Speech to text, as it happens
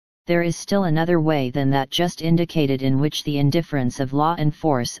there is still another way than that just indicated in which the indifference of law and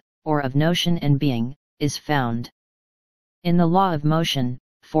force, or of notion and being, is found. In the law of motion,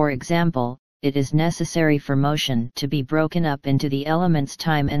 for example, it is necessary for motion to be broken up into the elements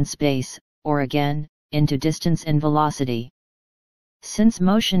time and space, or again, into distance and velocity. Since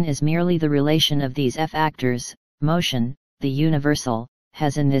motion is merely the relation of these factors, motion, the universal,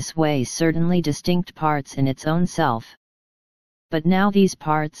 has in this way certainly distinct parts in its own self. But now these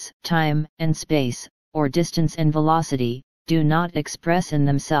parts, time and space, or distance and velocity, do not express in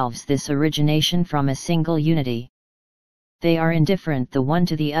themselves this origination from a single unity. They are indifferent the one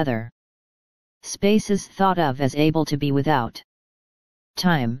to the other. Space is thought of as able to be without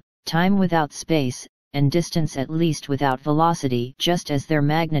time, time without space, and distance at least without velocity, just as their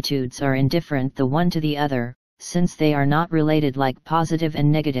magnitudes are indifferent the one to the other, since they are not related like positive and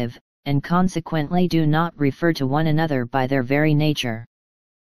negative, and consequently do not refer to one another by their very nature.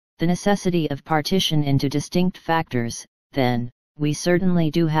 The necessity of partition into distinct factors, then, we certainly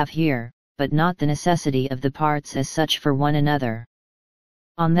do have here, but not the necessity of the parts as such for one another.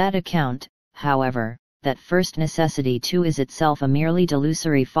 On that account, however, that first necessity too is itself a merely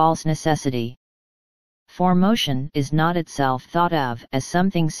delusory false necessity. For motion is not itself thought of as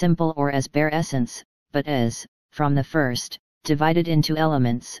something simple or as bare essence, but as, from the first, divided into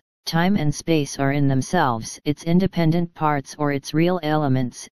elements. Time and space are in themselves its independent parts or its real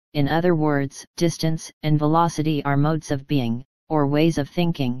elements. In other words, distance and velocity are modes of being, or ways of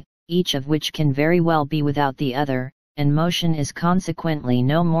thinking, each of which can very well be without the other, and motion is consequently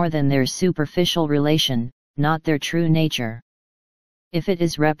no more than their superficial relation, not their true nature. If it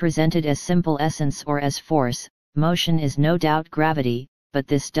is represented as simple essence or as force, motion is no doubt gravity, but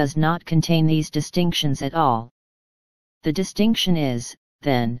this does not contain these distinctions at all. The distinction is,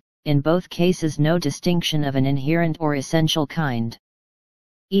 then, in both cases no distinction of an inherent or essential kind.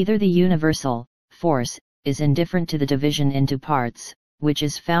 Either the universal, force, is indifferent to the division into parts, which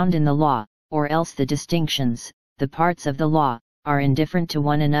is found in the law, or else the distinctions, the parts of the law, are indifferent to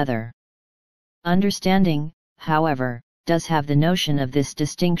one another. Understanding, however, does have the notion of this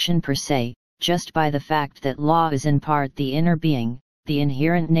distinction per se, just by the fact that law is in part the inner being, the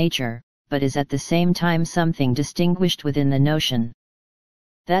inherent nature, but is at the same time something distinguished within the notion.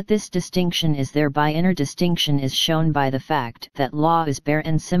 That this distinction is there by inner distinction is shown by the fact that law is bare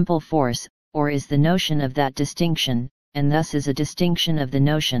and simple force, or is the notion of that distinction, and thus is a distinction of the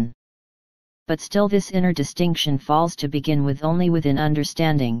notion. But still this inner distinction falls to begin with only within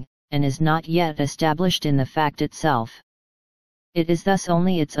understanding, and is not yet established in the fact itself. It is thus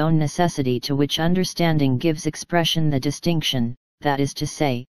only its own necessity to which understanding gives expression. The distinction, that is to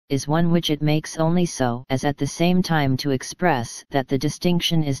say, is one which it makes only so as at the same time to express that the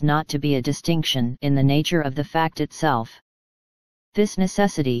distinction is not to be a distinction in the nature of the fact itself. This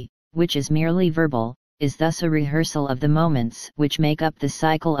necessity, which is merely verbal, is thus a rehearsal of the moments which make up the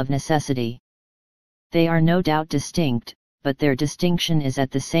cycle of necessity. They are no doubt distinct, but their distinction is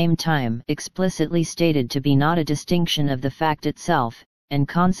at the same time explicitly stated to be not a distinction of the fact itself, and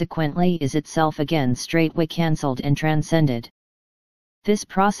consequently is itself again straightway cancelled and transcended. This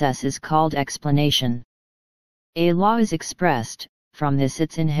process is called explanation. A law is expressed, from this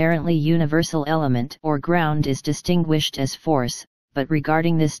its inherently universal element or ground is distinguished as force, but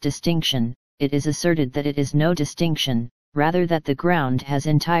regarding this distinction, it is asserted that it is no distinction, rather that the ground has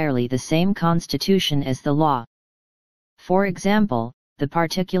entirely the same constitution as the law. For example, the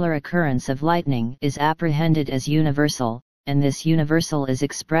particular occurrence of lightning is apprehended as universal, and this universal is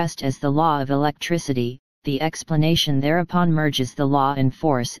expressed as the law of electricity. The explanation thereupon merges the law and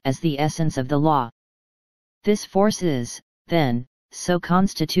force as the essence of the law. This force is, then, so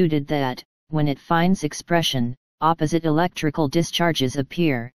constituted that, when it finds expression, opposite electrical discharges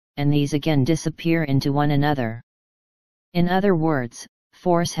appear, and these again disappear into one another. In other words,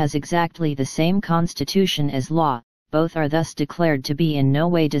 force has exactly the same constitution as law, both are thus declared to be in no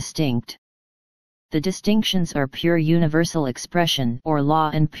way distinct. The distinctions are pure universal expression or law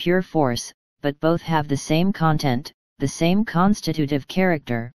and pure force, but both have the same content, the same constitutive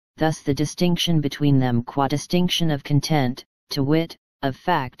character, thus the distinction between them qua distinction of content, to wit, of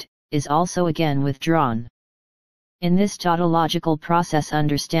fact, is also again withdrawn. In this tautological process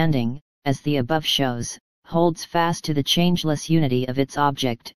understanding, as the above shows, holds fast to the changeless unity of its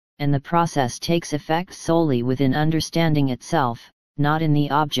object, and the process takes effect solely within understanding itself, not in the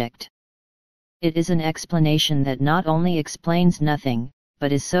object. It is an explanation that not only explains nothing,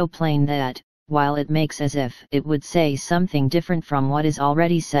 but is so plain that, while it makes as if it would say something different from what is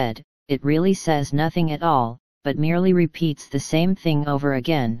already said, it really says nothing at all, but merely repeats the same thing over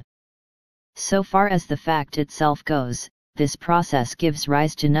again. So far as the fact itself goes, this process gives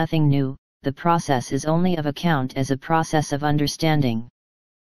rise to nothing new, the process is only of account as a process of understanding.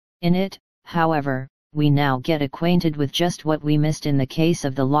 In it, however, we now get acquainted with just what we missed in the case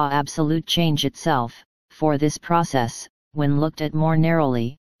of the law absolute change itself, for this process, when looked at more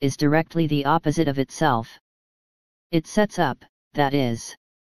narrowly, is directly the opposite of itself. It sets up, that is,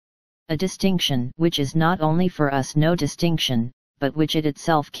 a distinction which is not only for us no distinction, but which it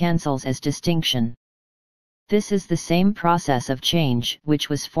itself cancels as distinction. This is the same process of change which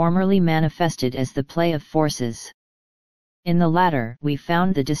was formerly manifested as the play of forces. In the latter we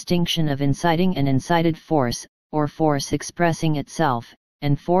found the distinction of inciting and incited force, or force expressing itself,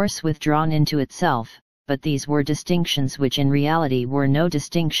 and force withdrawn into itself, but these were distinctions which in reality were no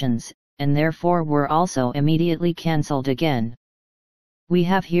distinctions, and therefore were also immediately cancelled again. We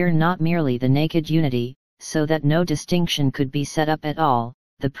have here not merely the naked unity, so that no distinction could be set up at all,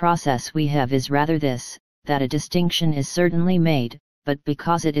 the process we have is rather this, that a distinction is certainly made, but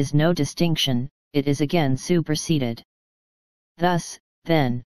because it is no distinction, it is again superseded. Thus,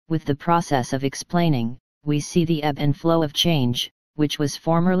 then, with the process of explaining, we see the ebb and flow of change, which was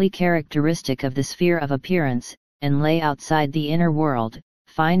formerly characteristic of the sphere of appearance, and lay outside the inner world,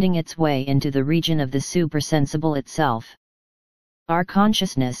 finding its way into the region of the supersensible itself. Our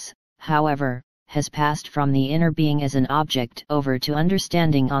consciousness, however, has passed from the inner being as an object over to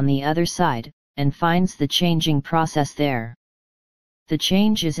understanding on the other side, and finds the changing process there. The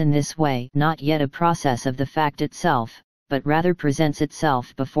change is in this way not yet a process of the fact itself, but rather presents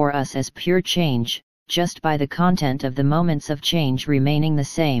itself before us as pure change, just by the content of the moments of change remaining the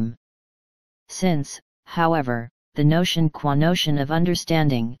same. Since, however, the notion qua notion of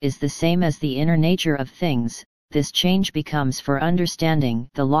understanding is the same as the inner nature of things, this change becomes for understanding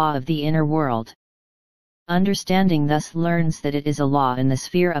the law of the inner world. Understanding thus learns that it is a law in the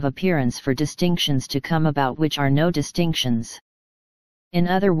sphere of appearance for distinctions to come about which are no distinctions. In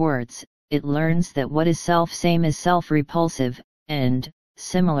other words, it learns that what is self-same is self-repulsive, and,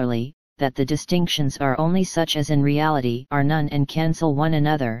 similarly, that the distinctions are only such as in reality are none and cancel one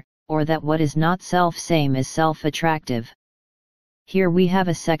another, or that what is not self-same is self-attractive. Here we have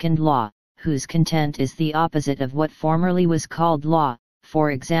a second law, whose content is the opposite of what formerly was called law,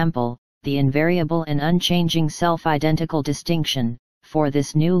 for example, the invariable and unchanging self-identical distinction, for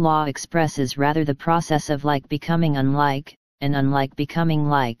this new law expresses rather the process of like becoming unlike, and unlike becoming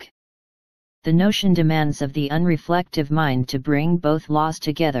like. The notion demands of the unreflective mind to bring both laws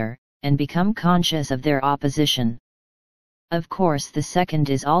together, and become conscious of their opposition. Of course the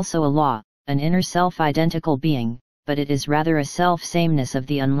second is also a law, an inner self-identical being, but it is rather a self-sameness of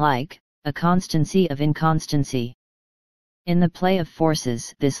the unlike, a constancy of inconstancy. In the play of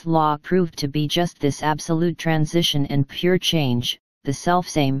forces this law proved to be just this absolute transition and pure change, the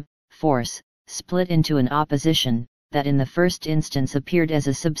selfsame, force, split into an opposition, that in the first instance appeared as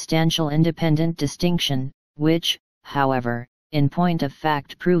a substantial independent distinction, which, however, in point of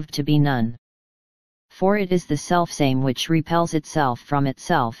fact proved to be none. For it is the selfsame which repels itself from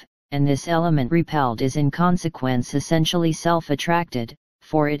itself, and this element repelled is in consequence essentially self-attracted,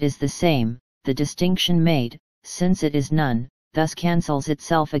 for it is the same, the distinction made, since it is none, thus cancels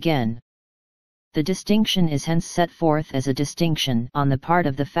itself again. The distinction is hence set forth as a distinction on the part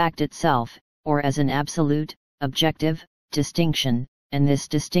of the fact itself, or as an absolute, objective, distinction, and this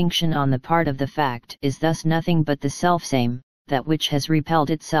distinction on the part of the fact is thus nothing but the selfsame, that which has repelled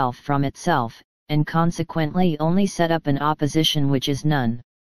itself from itself, and consequently only set up an opposition which is none.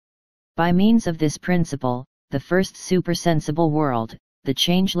 By means of this principle, the first supersensible world, the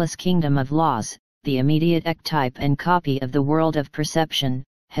changeless kingdom of laws, the immediate ectype and copy of the world of perception,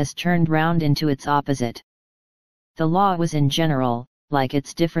 has turned round into its opposite. The law was in general, like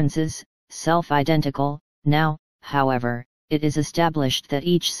its differences, self-identical. Now, however, it is established that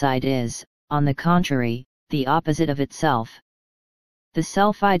each side is, on the contrary, the opposite of itself. The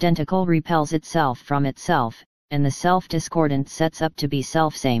self-identical repels itself from itself, and the self-discordant sets up to be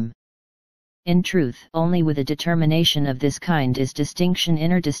selfsame. In truth, only with a determination of this kind is distinction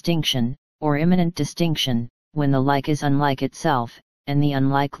inner distinction, or immanent distinction, when the like is unlike itself, and the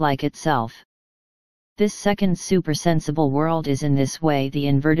unlike like itself. This second supersensible world is in this way the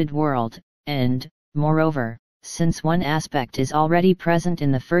inverted world, and, moreover, since one aspect is already present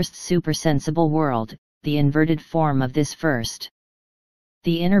in the first supersensible world, the inverted form of this first.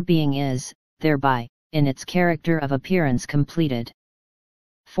 The inner being is, thereby, in its character of appearance completed.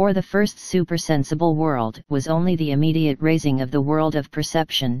 For the first supersensible world was only the immediate raising of the world of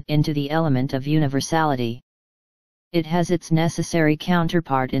perception into the element of universality. It has its necessary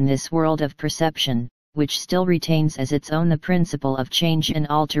counterpart in this world of perception, which still retains as its own the principle of change and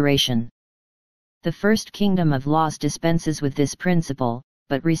alteration. The first kingdom of laws dispenses with this principle,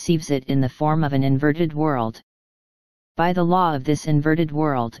 but receives it in the form of an inverted world. By the law of this inverted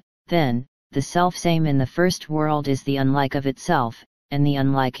world, then, the self-same in the first world is the unlike of itself, and the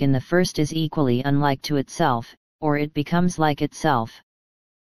unlike in the first is equally unlike to itself, or it becomes like itself.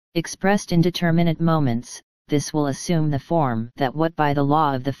 Expressed in determinate moments, this will assume the form that what by the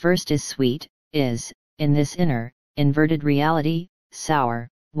law of the first is sweet, is, in this inner, inverted reality, sour.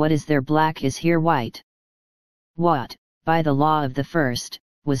 What is there black is here white. What, by the law of the first,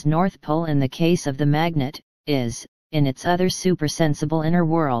 was North Pole in the case of the magnet, is, in its other supersensible inner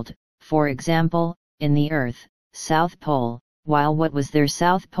world, for example, in the Earth, South Pole, while what was there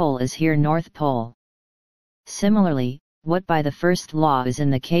South Pole is here North Pole. Similarly, what by the first law is in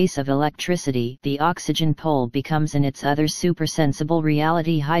the case of electricity, the oxygen pole becomes in its other supersensible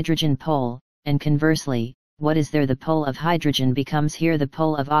reality hydrogen pole, and conversely, what is there the pole of hydrogen becomes here the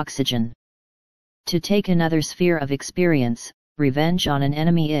pole of oxygen. To take another sphere of experience, revenge on an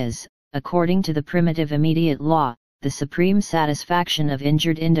enemy is, according to the primitive immediate law, the supreme satisfaction of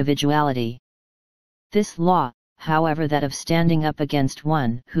injured individuality. This law, however, that of standing up against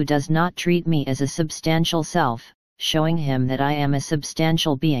one who does not treat me as a substantial self, showing him that I am a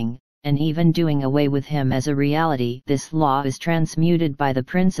substantial being, and even doing away with him as a reality, this law is transmuted by the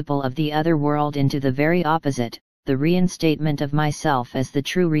principle of the other world into the very opposite, the reinstatement of myself as the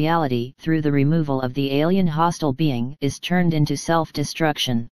true reality through the removal of the alien hostile being is turned into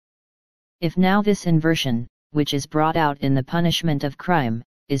self-destruction. If now this inversion, which is brought out in the punishment of crime,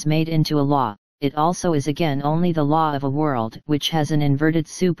 is made into a law, it also is again only the law of a world which has an inverted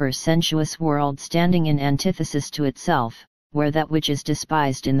super-sensuous world standing in antithesis to itself, where that which is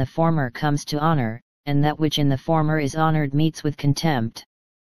despised in the former comes to honor, and that which in the former is honored meets with contempt.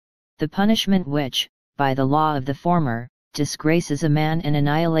 The punishment which, by the law of the former, disgraces a man and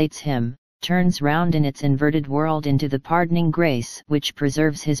annihilates him, turns round in its inverted world into the pardoning grace which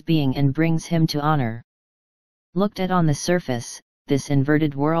preserves his being and brings him to honor. Looked at on the surface, this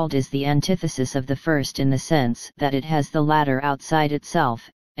inverted world is the antithesis of the first in the sense that it has the latter outside itself,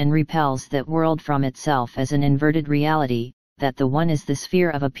 and repels that world from itself as an inverted reality, that the one is the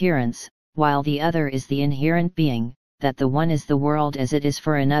sphere of appearance, while the other is the inherent being, that the one is the world as it is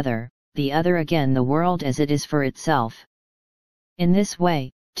for another, the other again the world as it is for itself. In this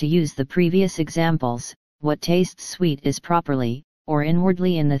way, to use the previous examples, what tastes sweet is properly, or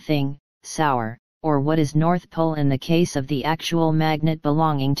inwardly in the thing, sour, or what is North Pole in the case of the actual magnet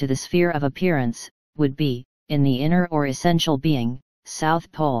belonging to the sphere of appearance, would be, in the inner or essential being,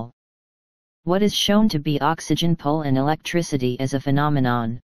 South Pole. What is shown to be oxygen pole in electricity as a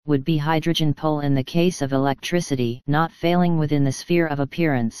phenomenon, would be hydrogen pole in the case of electricity not failing within the sphere of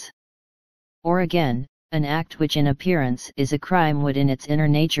appearance. Or again, an act which in appearance is a crime would in its inner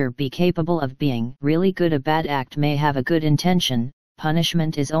nature be capable of being really good. A bad act may have a good intention.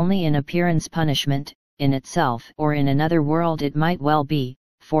 Punishment is only in appearance punishment, in itself or in another world it might well be,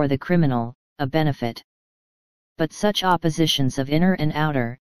 for the criminal, a benefit. But such oppositions of inner and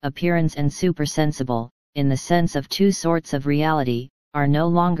outer, appearance and supersensible, in the sense of two sorts of reality, are no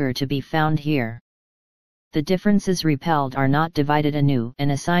longer to be found here. The differences repelled are not divided anew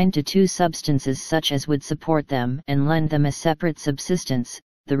and assigned to two substances such as would support them and lend them a separate subsistence,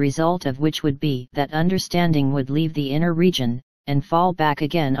 the result of which would be that understanding would leave the inner region, and fall back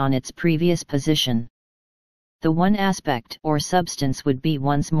again on its previous position. The one aspect or substance would be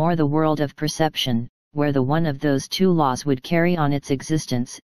once more the world of perception, where the one of those two laws would carry on its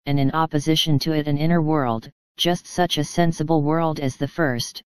existence, and in opposition to it an inner world, just such a sensible world as the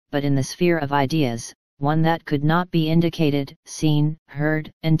first, but in the sphere of ideas, one that could not be indicated, seen,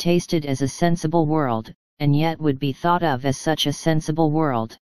 heard, and tasted as a sensible world, and yet would be thought of as such a sensible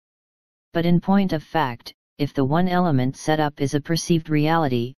world. But in point of fact, if the one element set up is a perceived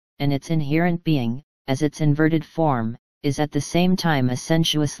reality, and its inherent being, as its inverted form, is at the same time a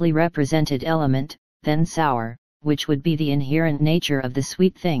sensuously represented element, then sour, which would be the inherent nature of the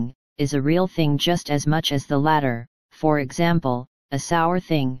sweet thing, is a real thing just as much as the latter. For example, a sour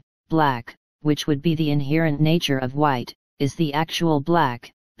thing, black, which would be the inherent nature of white, is the actual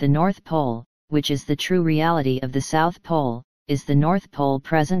black. The North Pole, which is the true reality of the South Pole, is the North Pole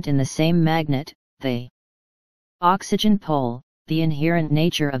present in the same magnet. The oxygen pole, the inherent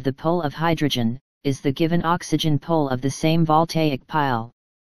nature of the pole of hydrogen, is the given oxygen pole of the same voltaic pile.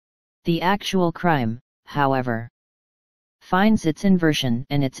 The actual crime, however, finds its inversion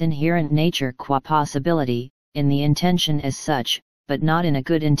and its inherent nature qua possibility, in the intention as such, but not in a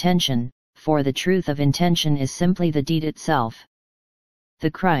good intention, for the truth of intention is simply the deed itself.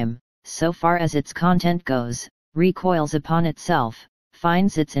 The crime, so far as its content goes, recoils upon itself,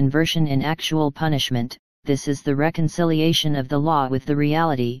 finds its inversion in actual punishment. This is the reconciliation of the law with the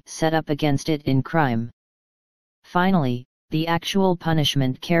reality set up against it in crime. Finally, the actual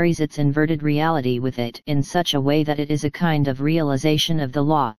punishment carries its inverted reality with it in such a way that it is a kind of realization of the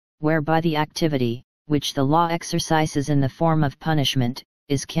law, whereby the activity, which the law exercises in the form of punishment,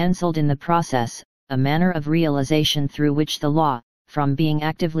 is cancelled in the process, a manner of realization through which the law, from being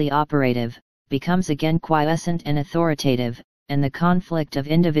actively operative, becomes again quiescent and authoritative, and the conflict of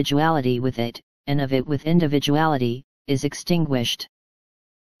individuality with it, and of it with individuality, is extinguished.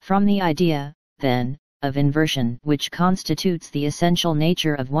 From the idea, then, of inversion which constitutes the essential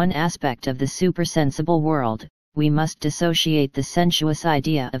nature of one aspect of the supersensible world, we must dissociate the sensuous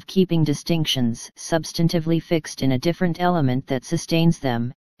idea of keeping distinctions substantively fixed in a different element that sustains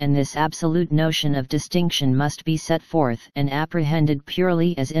them, and this absolute notion of distinction must be set forth and apprehended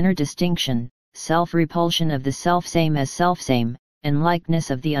purely as inner distinction, self-repulsion of the self-same as self-same, and likeness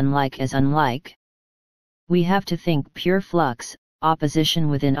of the unlike as unlike. We have to think pure flux, opposition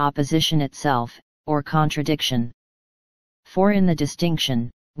within opposition itself, or contradiction. For in the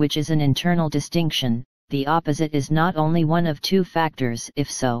distinction, which is an internal distinction, the opposite is not only one of two factors.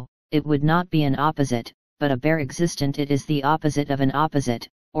 If so, it would not be an opposite, but a bare existent. It is the opposite of an opposite,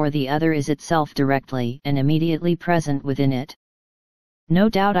 or the other is itself directly and immediately present within it. No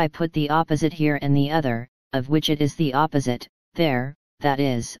doubt I put the opposite here and the other, of which it is the opposite, there, that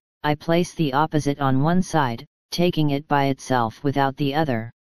is, I place the opposite on one side, taking it by itself without the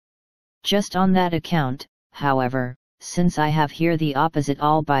other. Just on that account, however, since I have here the opposite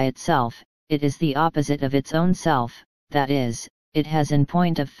all by itself, it is the opposite of its own self, that is, it has in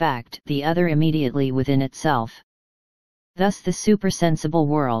point of fact the other immediately within itself. Thus the supersensible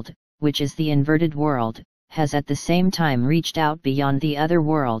world, which is the inverted world, has at the same time reached out beyond the other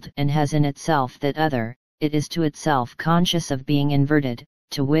world and has in itself that other. It is to itself conscious of being inverted,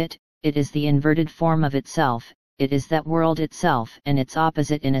 to wit, it is the inverted form of itself. It is that world itself and its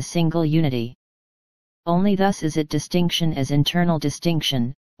opposite in a single unity. Only thus is it distinction as internal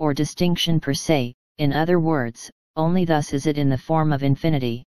distinction, or distinction per se, in other words, only thus is it in the form of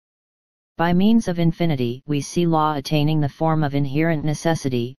infinity. By means of infinity we see law attaining the form of inherent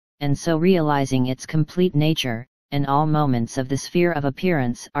necessity, and so realizing its complete nature, and all moments of the sphere of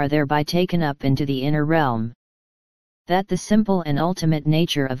appearance are thereby taken up into the inner realm. That the simple and ultimate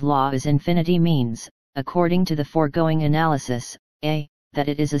nature of law is infinity means, according to the foregoing analysis, a. that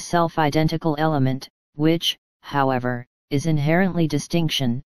it is a self-identical element, which, however, is inherently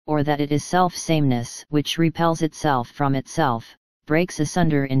distinction, or that it is self-sameness which repels itself from itself, breaks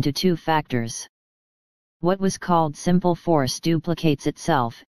asunder into two factors. What was called simple force duplicates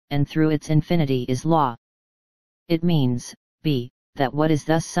itself, and through its infinity is law. It means, b. that what is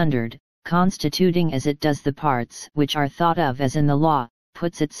thus sundered, constituting as it does the parts which are thought of as in the law,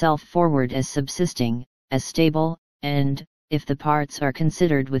 puts itself forward as subsisting, as stable, and, if the parts are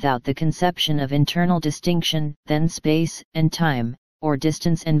considered without the conception of internal distinction, then space and time, or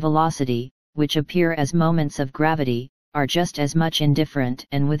distance and velocity, which appear as moments of gravity, are just as much indifferent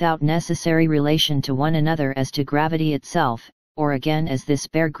and without necessary relation to one another as to gravity itself, or again as this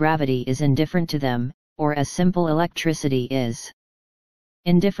bare gravity is indifferent to them, or as simple electricity is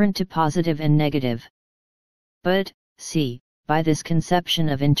indifferent to positive and negative. But, see, by this conception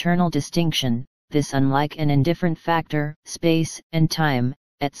of internal distinction, this unlike and indifferent factor, space and time,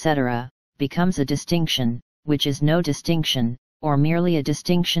 etc., becomes a distinction, which is no distinction, or merely a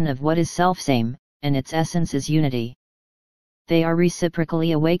distinction of what is selfsame, and its essence is unity. They are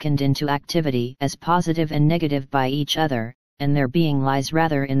reciprocally awakened into activity as positive and negative by each other, and their being lies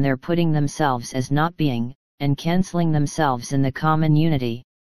rather in their putting themselves as not being, and cancelling themselves in the common unity.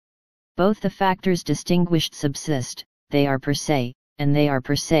 Both the factors distinguished subsist, they are per se, and they are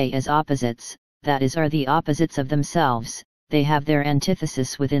per se as opposites, that is are the opposites of themselves, they have their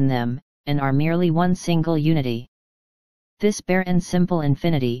antithesis within them, and are merely one single unity. This bare and simple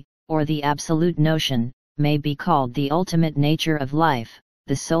infinity, or the absolute notion, may be called the ultimate nature of life,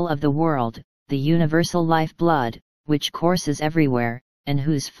 the soul of the world, the universal life-blood, which courses everywhere, and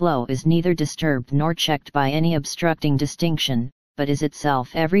whose flow is neither disturbed nor checked by any obstructing distinction, but is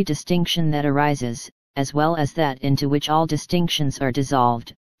itself every distinction that arises, as well as that into which all distinctions are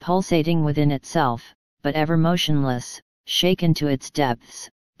dissolved, pulsating within itself, but ever motionless, shaken to its depths,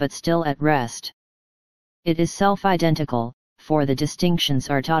 but still at rest. It is self-identical, for the distinctions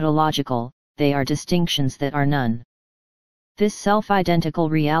are tautological, they are distinctions that are none. This self-identical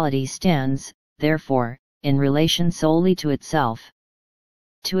reality stands, therefore, in relation solely to itself.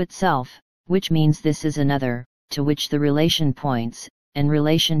 To itself, which means this is another, to which the relation points, and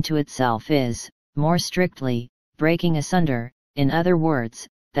relation to itself is, more strictly, breaking asunder, in other words,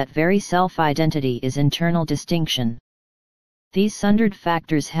 that very self-identity is internal distinction. These sundered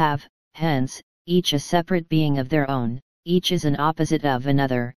factors have, hence, each a separate being of their own, each is an opposite of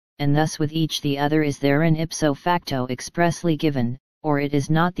another, and thus with each the other is therein ipso facto expressly given, or it is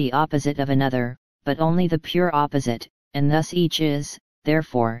not the opposite of another, but only the pure opposite, and thus each is,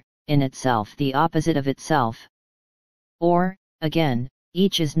 therefore, in itself the opposite of itself. Or, again,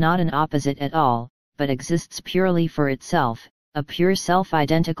 each is not an opposite at all, but exists purely for itself, a pure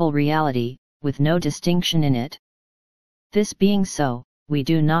self-identical reality, with no distinction in it. This being so, we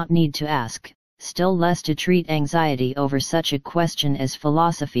do not need to ask, still less to treat anxiety over such a question as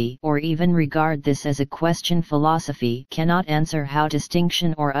philosophy, or even regard this as a question philosophy cannot answer, how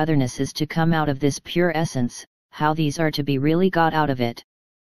distinction or otherness is to come out of this pure essence, how these are to be really got out of it.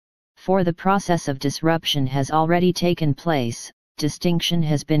 For the process of disruption has already taken place, distinction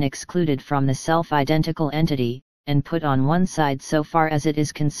has been excluded from the self-identical entity, and put on one side so far as it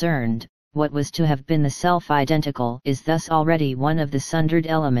is concerned. What was to have been the self-identical is thus already one of the sundered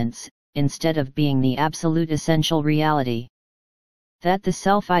elements, instead of being the absolute essential reality. That the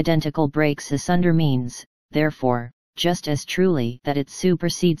self-identical breaks asunder means, therefore, just as truly that it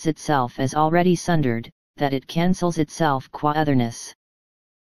supersedes itself as already sundered, that it cancels itself qua otherness.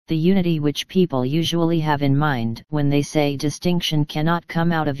 The unity which people usually have in mind when they say distinction cannot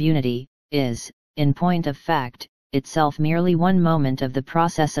come out of unity, is, in point of fact, itself merely one moment of the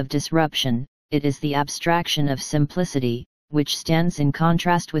process of disruption. It is the abstraction of simplicity, which stands in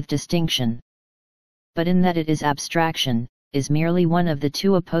contrast with distinction. But in that it is abstraction, is merely one of the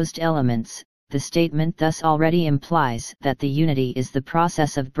two opposed elements, the statement thus already implies that the unity is the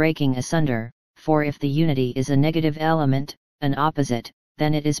process of breaking asunder, for if the unity is a negative element, an opposite,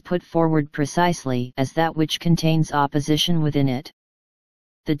 then it is put forward precisely as that which contains opposition within it.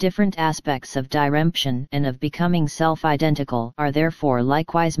 The different aspects of diremption and of becoming self-identical are therefore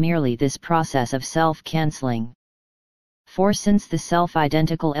likewise merely this process of self-cancelling. For since the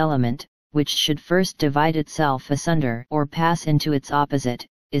self-identical element, which should first divide itself asunder or pass into its opposite,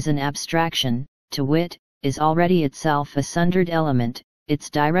 is an abstraction, to wit, is already itself a sundered element,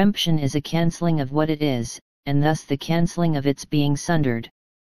 its diremption is a cancelling of what it is, and thus the cancelling of its being sundered.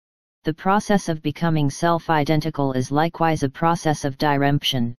 The process of becoming self-identical is likewise a process of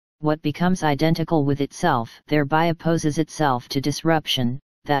diremption. What becomes identical with itself thereby opposes itself to disruption,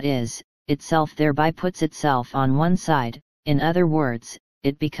 that is, itself thereby puts itself on one side, in other words,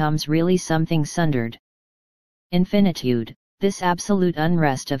 it becomes really something sundered. Infinitude, this absolute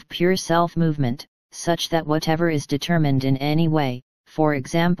unrest of pure self-movement, such that whatever is determined in any way, for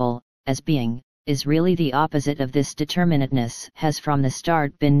example, as being, is really the opposite of this determinateness, has from the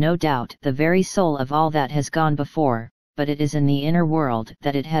start been no doubt the very soul of all that has gone before, but it is in the inner world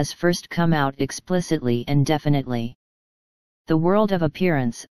that it has first come out explicitly and definitely. The world of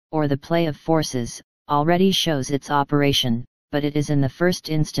appearance, or the play of forces, already shows its operation, but it is in the first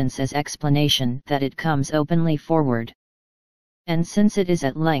instance as explanation that it comes openly forward. And since it is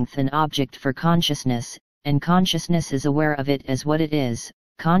at length an object for consciousness, and consciousness is aware of it as what it is,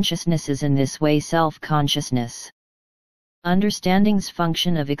 consciousness is in this way self-consciousness. Understanding's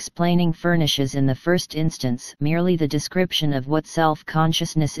function of explaining furnishes in the first instance merely the description of what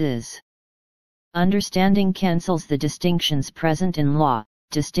self-consciousness is. Understanding cancels the distinctions present in law,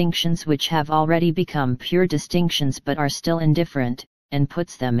 distinctions which have already become pure distinctions but are still indifferent, and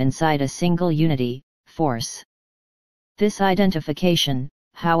puts them inside a single unity, force. This identification,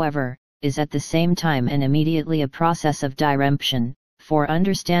 however, is at the same time and immediately a process of diremption, for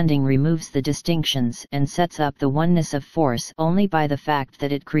understanding removes the distinctions and sets up the oneness of force only by the fact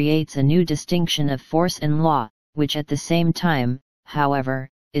that it creates a new distinction of force and law, which at the same time, however,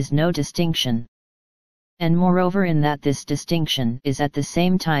 is no distinction. And moreover in that this distinction is at the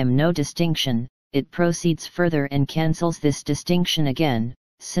same time no distinction, it proceeds further and cancels this distinction again,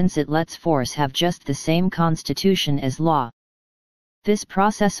 since it lets force have just the same constitution as law. This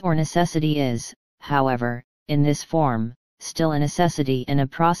process or necessity is, however, in this form, still a necessity and a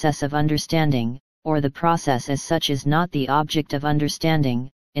process of understanding, or the process as such is not the object of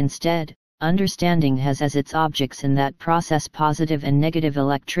understanding. Instead, understanding has as its objects in that process positive and negative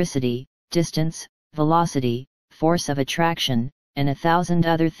electricity, distance, velocity, force of attraction, and 1,000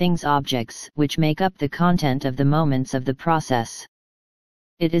 other things, objects which make up the content of the moments of the process.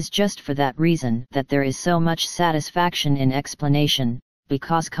 It is just for that reason that there is so much satisfaction in explanation,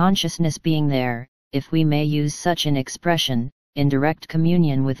 because consciousness being there, if we may use such an expression, in direct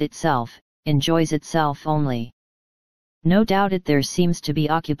communion with itself, enjoys itself only. No doubt it there seems to be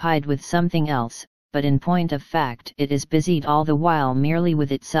occupied with something else, but in point of fact it is busied all the while merely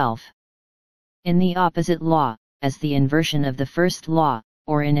with itself. In the opposite law, as the inversion of the first law,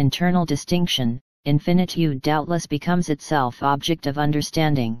 or in internal distinction, infinitude doubtless becomes itself object of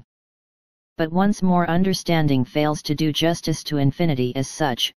understanding. But once more understanding fails to do justice to infinity as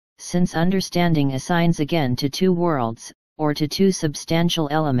such, since understanding assigns again to two worlds, or to two substantial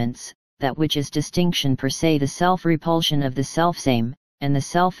elements, that which is distinction per se, the self-repulsion of the selfsame, and the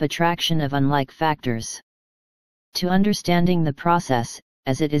self-attraction of unlike factors. To understanding the process,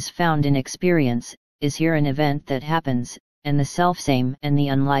 as it is found in experience, is here an event that happens, and the selfsame and the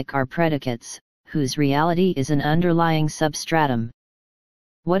unlike are predicates, whose reality is an underlying substratum.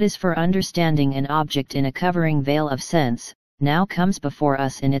 What is for understanding an object in a covering veil of sense, now comes before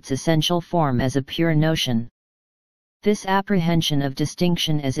us in its essential form as a pure notion. This apprehension of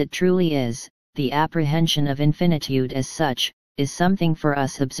distinction as it truly is, the apprehension of infinitude as such, is something for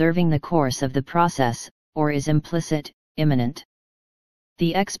us observing the course of the process, or is implicit, immanent.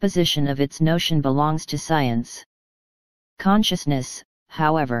 The exposition of its notion belongs to science. Consciousness,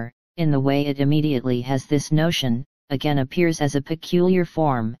 however, in the way it immediately has this notion, again appears as a peculiar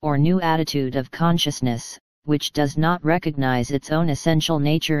form or new attitude of consciousness, which does not recognize its own essential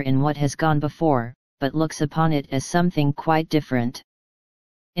nature in what has gone before, but looks upon it as something quite different.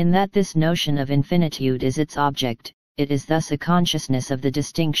 In that this notion of infinitude is its object, it is thus a consciousness of the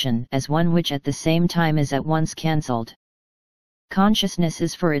distinction as one which at the same time is at once cancelled. Consciousness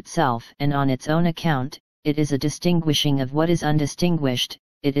is for itself and on its own account, it is a distinguishing of what is undistinguished,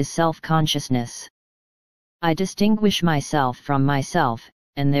 it is self-consciousness. I distinguish myself from myself,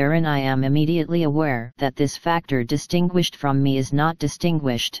 and therein I am immediately aware that this factor distinguished from me is not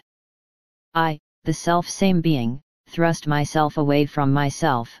distinguished. I, the self-same being, thrust myself away from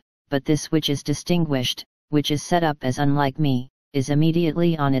myself, but this which is distinguished, which is set up as unlike me, is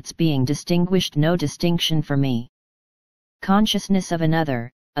immediately on its being distinguished no distinction for me. Consciousness of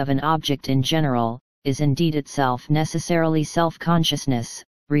another, of an object in general, is indeed itself necessarily self-consciousness,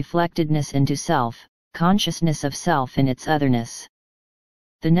 reflectedness into self, consciousness of self in its otherness.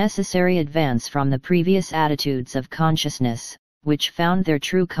 The necessary advance from the previous attitudes of consciousness, which found their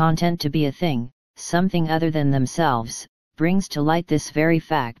true content to be a thing, something other than themselves, brings to light this very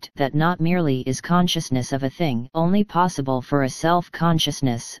fact that not merely is consciousness of a thing only possible for a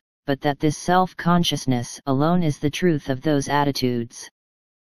self-consciousness, but that this self-consciousness alone is the truth of those attitudes.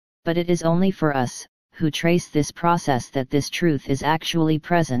 But it is only for us, who trace this process, that this truth is actually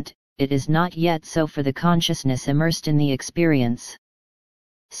present, it is not yet so for the consciousness immersed in the experience.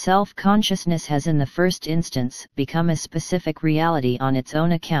 Self-consciousness has in the first instance become a specific reality on its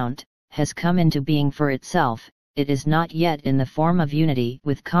own account, has come into being for itself, it is not yet in the form of unity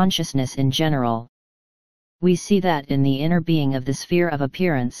with consciousness in general. We see that in the inner being of the sphere of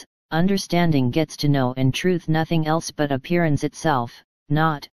appearance, understanding gets to know in truth nothing else but appearance itself,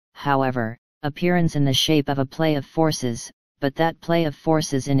 not, however, appearance in the shape of a play of forces, but that play of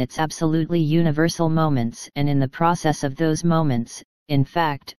forces in its absolutely universal moments, and in the process of those moments, in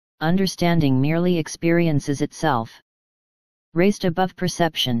fact, understanding merely experiences itself. Raised above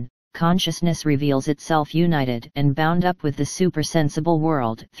perception, consciousness reveals itself united and bound up with the supersensible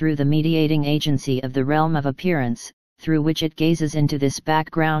world through the mediating agency of the realm of appearance, through which it gazes into this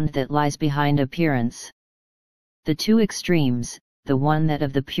background that lies behind appearance. The two extremes, the one that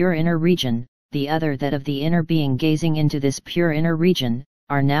of the pure inner region, the other that of the inner being gazing into this pure inner region,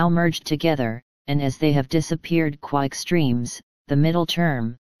 are now merged together, and as they have disappeared qua extremes, the middle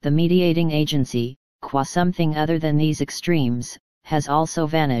term, the mediating agency, qua something other than these extremes, has also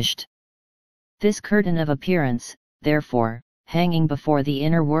vanished. This curtain of appearance, therefore, hanging before the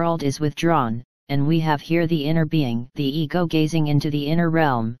inner world is withdrawn, and we have here the inner being, the ego gazing into the inner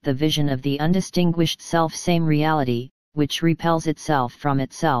realm, the vision of the undistinguished self-same reality, which repels itself from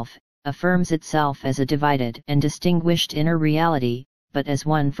itself, affirms itself as a divided and distinguished inner reality, but as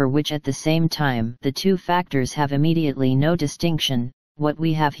one for which at the same time the two factors have immediately no distinction. What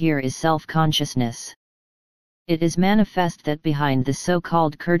we have here is self-consciousness. It is manifest that behind the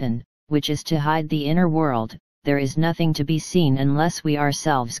so-called curtain, which is to hide the inner world, there is nothing to be seen unless we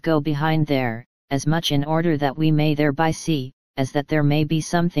ourselves go behind there, as much in order that we may thereby see, as that there may be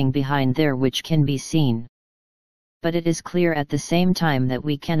something behind there which can be seen. But it is clear at the same time that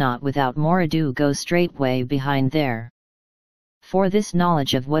we cannot without more ado go straightway behind there. For this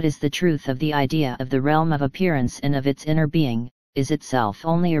knowledge of what is the truth of the idea of the realm of appearance and of its inner being, is itself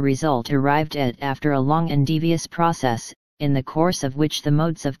only a result arrived at after a long and devious process, in the course of which the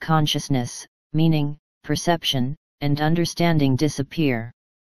modes of consciousness, meaning, perception, and understanding disappear.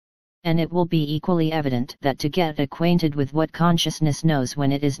 And it will be equally evident that to get acquainted with what consciousness knows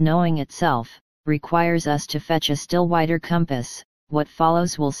when it is knowing itself, requires us to fetch a still wider compass. What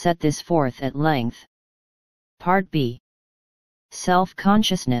follows will set this forth at length. Part B.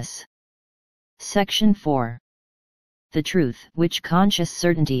 Self-consciousness. Section 4. The truth which conscious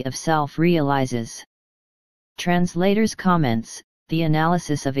certainty of self realizes. Translator's comments. The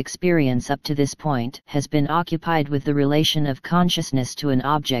analysis of experience up to this point has been occupied with the relation of consciousness to an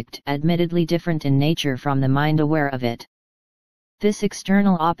object admittedly different in nature from the mind aware of it. This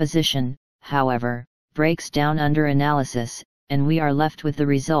external opposition, however, breaks down under analysis, and we are left with the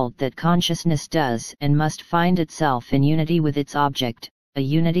result that consciousness does and must find itself in unity with its object, a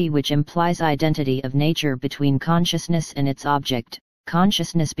unity which implies identity of nature between consciousness and its object.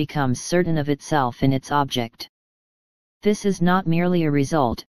 Consciousness becomes certain of itself in its object. This is not merely a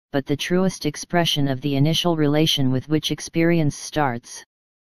result, but the truest expression of the initial relation with which experience starts.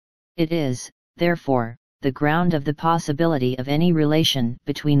 It is, therefore, the ground of the possibility of any relation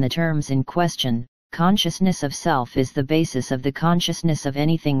between the terms in question. Consciousness of self is the basis of the consciousness of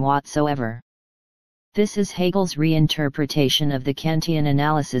anything whatsoever. This is Hegel's reinterpretation of the Kantian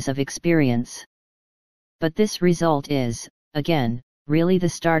analysis of experience. But this result is, again, really the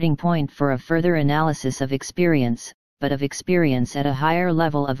starting point for a further analysis of experience, but of experience at a higher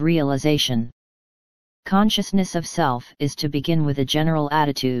level of realization. Consciousness of self is to begin with a general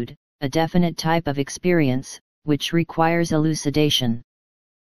attitude, a definite type of experience, which requires elucidation.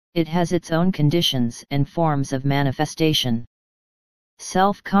 It has its own conditions and forms of manifestation.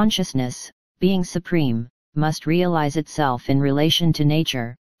 Self-consciousness, being supreme, must realize itself in relation to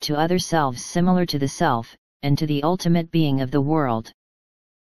nature, to other selves similar to the self, and to the ultimate being of the world.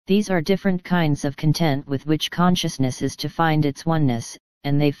 These are different kinds of content with which consciousness is to find its oneness,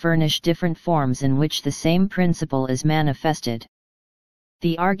 and they furnish different forms in which the same principle is manifested.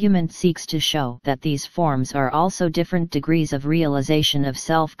 The argument seeks to show that these forms are also different degrees of realization of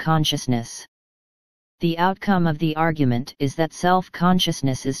self-consciousness. The outcome of the argument is that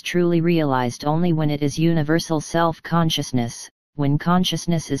self-consciousness is truly realized only when it is universal self-consciousness, when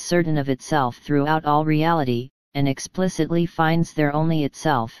consciousness is certain of itself throughout all reality, and explicitly finds there only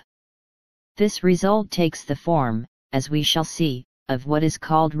itself. This result takes the form, as we shall see, of what is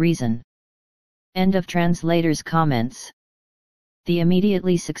called reason. End of translator's comments. The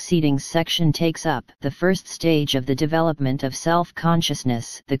immediately succeeding section takes up the first stage of the development of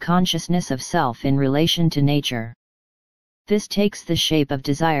self-consciousness, the consciousness of self in relation to nature. This takes the shape of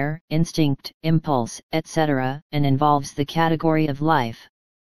desire, instinct, impulse, etc., and involves the category of life.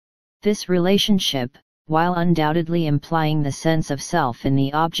 This relationship, while undoubtedly implying the sense of self in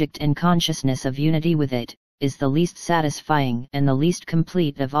the object and consciousness of unity with it, is the least satisfying and the least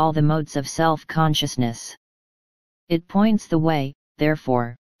complete of all the modes of self-consciousness. It points the way,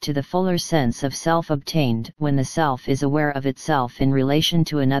 therefore, to the fuller sense of self obtained when the self is aware of itself in relation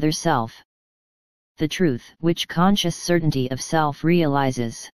to another self. The truth which conscious certainty of self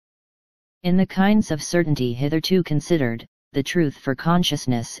realizes. In the kinds of certainty hitherto considered, the truth for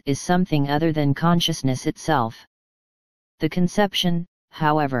consciousness is something other than consciousness itself. The conception,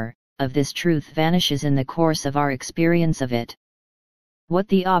 however, of this truth vanishes in the course of our experience of it. What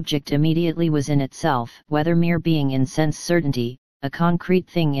the object immediately was in itself, whether mere being in sense certainty, a concrete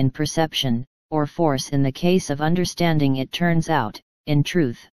thing in perception, or force in the case of understanding, it turns out, in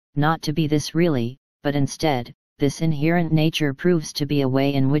truth, not to be this really, but instead, this inherent nature proves to be a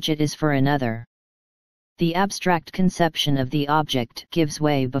way in which it is for another. The abstract conception of the object gives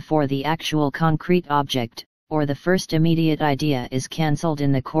way before the actual concrete object, or the first immediate idea is cancelled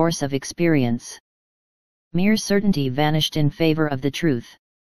in the course of experience. Mere certainty vanished in favor of the truth.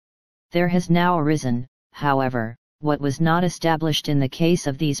 There has now arisen, however, what was not established in the case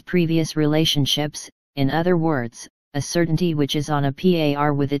of these previous relationships, in other words, a certainty which is on a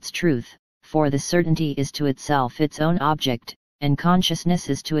par with its truth, for the certainty is to itself its own object, and consciousness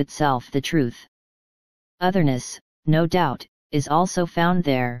is to itself the truth. Otherness, no doubt, is also found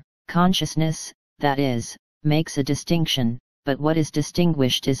there. Consciousness, that is, makes a distinction, but what is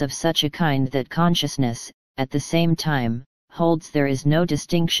distinguished is of such a kind that consciousness, at the same time, holds there is no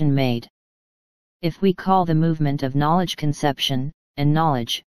distinction made. If we call the movement of knowledge conception, and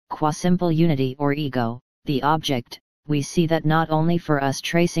knowledge, qua simple unity or ego, the object, we see that not only for us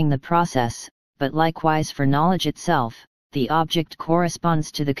tracing the process, but likewise for knowledge itself, the object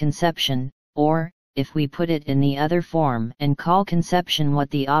corresponds to the conception, or, if we put it in the other form and call conception what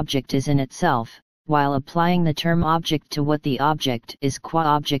the object is in itself, while applying the term object to what the object is qua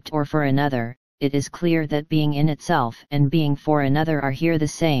object or for another, it is clear that being in itself and being for another are here the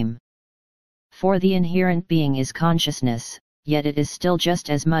same. For the inherent being is consciousness, yet it is still just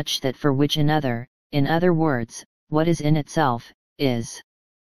as much that for which another, in other words, what is in itself, is.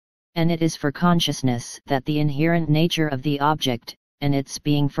 And it is for consciousness that the inherent nature of the object, and its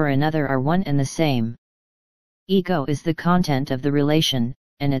being for another are one and the same. Ego is the content of the relation,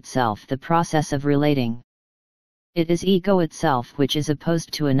 and itself the process of relating. It is ego itself which is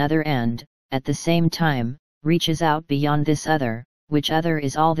opposed to another and, at the same time, reaches out beyond this other, which other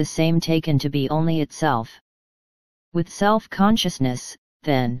is all the same taken to be only itself. With self-consciousness,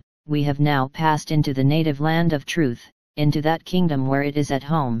 then, we have now passed into the native land of truth, into that kingdom where it is at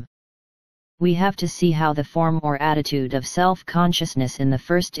home. We have to see how the form or attitude of self-consciousness in the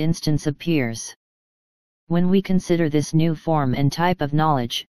first instance appears. When we consider this new form and type of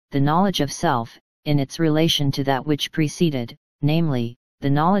knowledge, the knowledge of self, in its relation to that which preceded, namely, the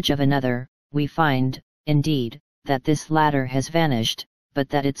knowledge of another, we find, indeed, that this latter has vanished, but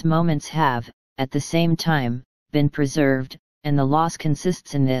that its moments have, at the same time, been preserved, and the loss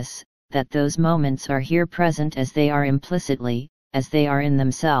consists in this, that those moments are here present as they are implicitly, as they are in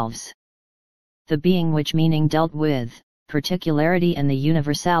themselves. The being which meaning dealt with, particularity and the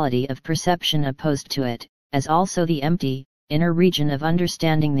universality of perception opposed to it, as also the empty, inner region of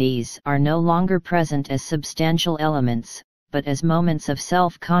understanding, these are no longer present as substantial elements, but as moments of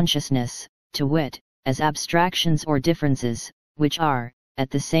self-consciousness, to wit, as abstractions or differences, which are, at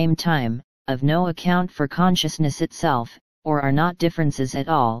the same time, of no account for consciousness itself, or are not differences at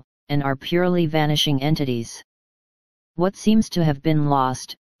all, and are purely vanishing entities. What seems to have been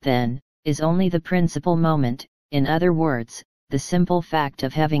lost, then, is only the principal moment, in other words, the simple fact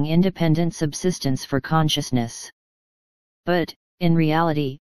of having independent subsistence for consciousness. But, in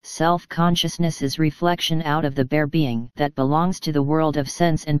reality, self-consciousness is reflection out of the bare being that belongs to the world of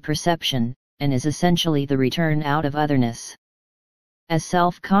sense and perception, and is essentially the return out of otherness. As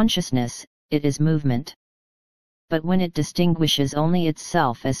self-consciousness, it is movement. But when it distinguishes only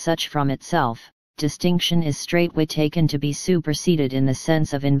itself as such from itself, distinction is straightway taken to be superseded in the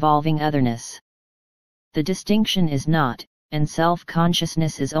sense of involving otherness. The distinction is not, and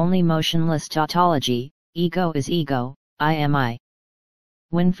self-consciousness is only motionless tautology, ego is ego, I am I.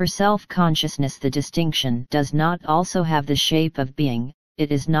 When for self-consciousness the distinction does not also have the shape of being,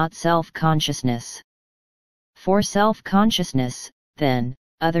 it is not self-consciousness. For self-consciousness, then,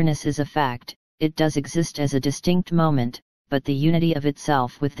 otherness is a fact, it does exist as a distinct moment, but the unity of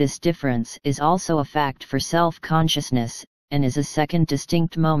itself with this difference is also a fact for self-consciousness, and is a second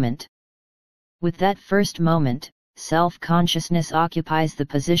distinct moment. With that first moment, self-consciousness occupies the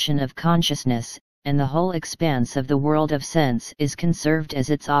position of consciousness, and the whole expanse of the world of sense is conserved as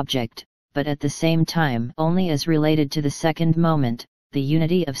its object, but at the same time only as related to the second moment, the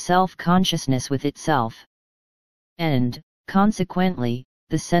unity of self-consciousness with itself. And, consequently,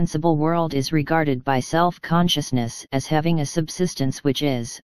 the sensible world is regarded by self-consciousness as having a subsistence which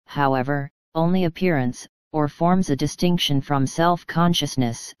is, however, only appearance, or forms a distinction from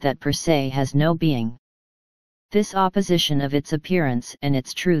self-consciousness that per se has no being. This opposition of its appearance and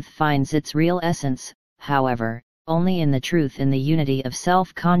its truth finds its real essence, however, only in the truth in the unity of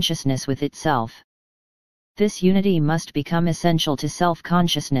self-consciousness with itself. This unity must become essential to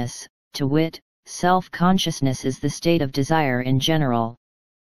self-consciousness, to wit, self-consciousness is the state of desire in general.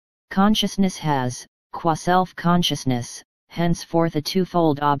 Consciousness has, qua self-consciousness, henceforth a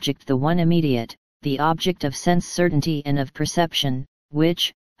twofold object, the one immediate, the object of sense certainty and of perception,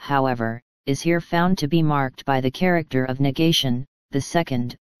 which, however, is here found to be marked by the character of negation, the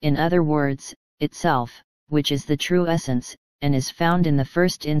second, in other words, itself, which is the true essence, and is found in the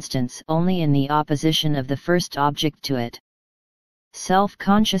first instance only in the opposition of the first object to it.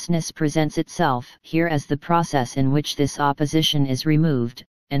 Self-consciousness presents itself here as the process in which this opposition is removed,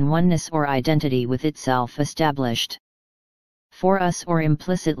 and oneness or identity with itself established. For us or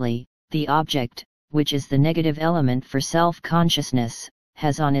implicitly, the object, which is the negative element for self-consciousness,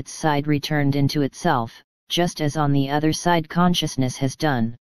 has on its side returned into itself, just as on the other side consciousness has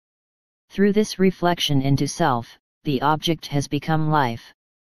done. Through this reflection into self, the object has become life.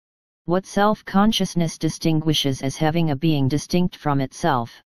 What self-consciousness distinguishes as having a being distinct from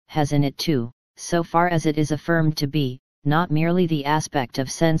itself, has in it too, so far as it is affirmed to be, not merely the aspect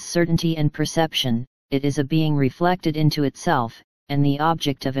of sense certainty and perception, it is a being reflected into itself, and the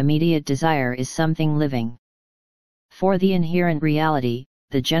object of immediate desire is something living. For the inherent reality,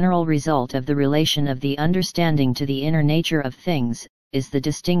 the general result of the relation of the understanding to the inner nature of things, is the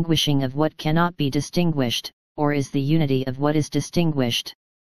distinguishing of what cannot be distinguished, or is the unity of what is distinguished.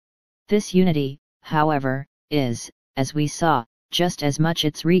 This unity, however, is, as we saw, just as much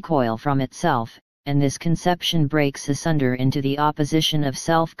its recoil from itself, and this conception breaks asunder into the opposition of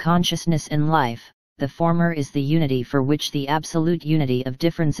self-consciousness and life. The former is the unity for which the absolute unity of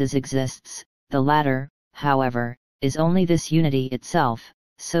differences exists, the latter, however, is only this unity itself,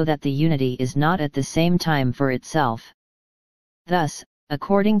 so that the unity is not at the same time for itself. Thus,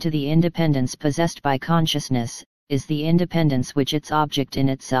 according to the independence possessed by consciousness, is the independence which its object in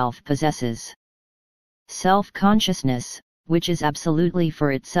itself possesses. Self-consciousness, which is absolutely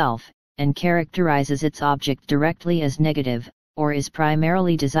for itself, and characterizes its object directly as negative, or is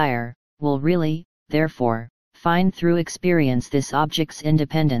primarily desire, will really, therefore, find through experience this object's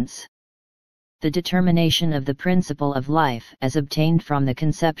independence. The determination of the principle of life as obtained from the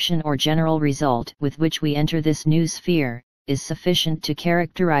conception or general result with which we enter this new sphere, is sufficient to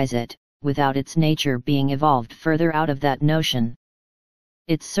characterize it, without its nature being evolved further out of that notion.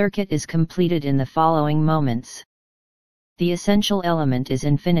 Its circuit is completed in the following moments. The essential element is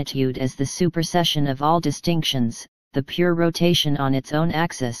infinitude as the supersession of all distinctions, the pure rotation on its own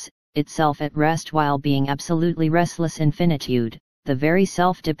axis, itself at rest while being absolutely restless infinitude, the very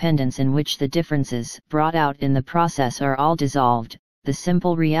self-dependence in which the differences brought out in the process are all dissolved, the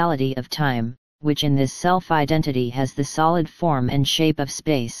simple reality of time, which in this self-identity has the solid form and shape of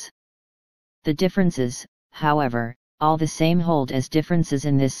space. The differences, however, all the same hold as differences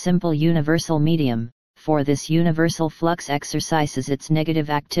in this simple universal medium, for this universal flux exercises its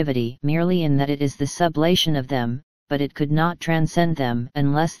negative activity merely in that it is the sublation of them, but it could not transcend them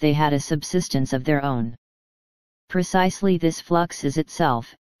unless they had a subsistence of their own. Precisely this flux is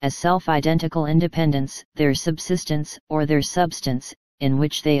itself, as self-identical independence, their subsistence or their substance, in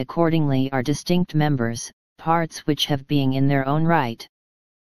which they accordingly are distinct members, parts which have being in their own right.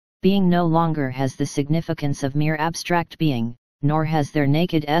 Being no longer has the significance of mere abstract being, nor has their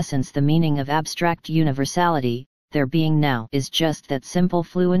naked essence the meaning of abstract universality. Their being now is just that simple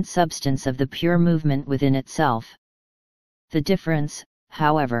fluent substance of the pure movement within itself. The difference,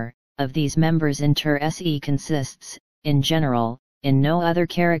 however, of these members inter se consists, in general, in no other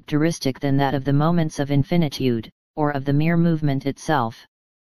characteristic than that of the moments of infinitude, or of the mere movement itself.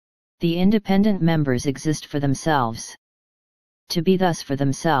 The independent members exist for themselves. To be thus for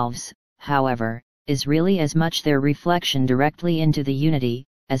themselves, however, is really as much their reflection directly into the unity,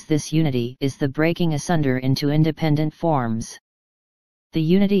 as this unity is the breaking asunder into independent forms. The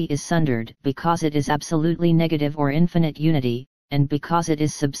unity is sundered because it is absolutely negative or infinite unity, and because it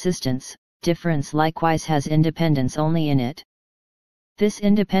is subsistence, difference likewise has independence only in it. This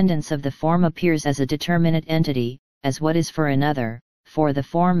independence of the form appears as a determinate entity, as what is for another, for the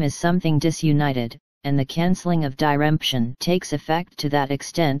form is something disunited, and the cancelling of diremption takes effect to that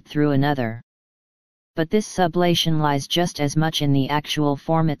extent through another. But this sublation lies just as much in the actual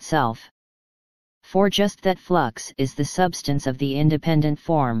form itself. For just that flux is the substance of the independent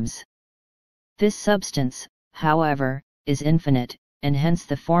forms. This substance, however, is infinite, and hence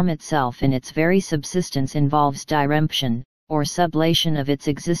the form itself in its very subsistence involves diremption, or sublation of its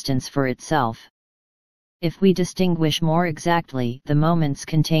existence for itself. If we distinguish more exactly the moments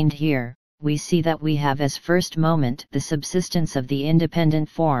contained here, we see that we have as first moment the subsistence of the independent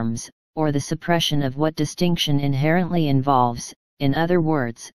forms, or the suppression of what distinction inherently involves, in other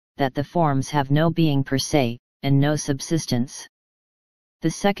words, that the forms have no being per se, and no subsistence.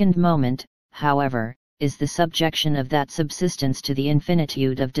 The second moment, however, is the subjection of that subsistence to the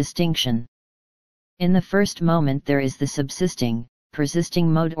infinitude of distinction. In the first moment there is the subsisting,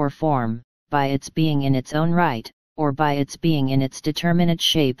 persisting mode or form, by its being in its own right, or by its being in its determinate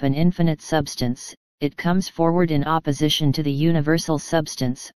shape and infinite substance, it comes forward in opposition to the universal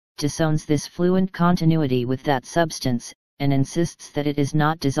substance, disowns this fluent continuity with that substance, and insists that it is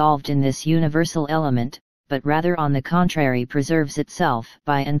not dissolved in this universal element, but rather on the contrary preserves itself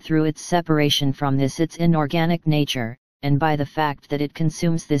by and through its separation from this its inorganic nature, and by the fact that it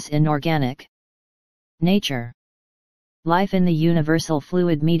consumes this inorganic nature. Life in the universal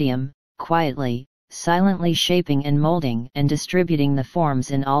fluid medium, quietly, silently shaping and molding and distributing the forms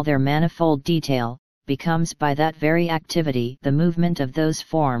in all their manifold detail, becomes by that very activity the movement of those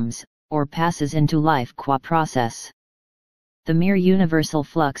forms, or passes into life qua process. The mere universal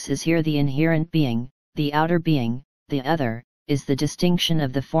flux is here the inherent being, the outer being, the other, is the distinction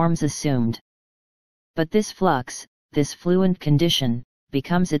of the forms assumed. But this flux, this fluent condition,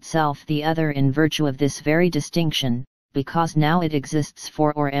 becomes itself the other in virtue of this very distinction, because now it exists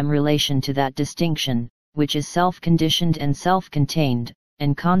for or am relation to that distinction, which is self-conditioned and self-contained,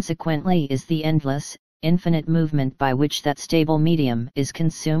 and consequently is the endless, infinite movement by which that stable medium is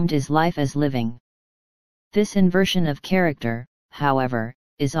consumed is life as living. This inversion of character, however,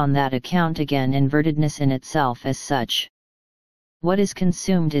 is on that account again invertedness in itself as such. What is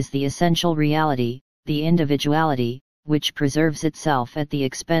consumed is the essential reality, the individuality, which preserves itself at the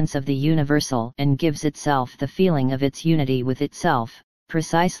expense of the universal and gives itself the feeling of its unity with itself,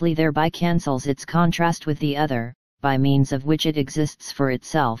 precisely thereby cancels its contrast with the other, by means of which it exists for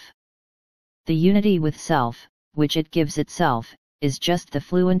itself. The unity with self, which it gives itself, is just the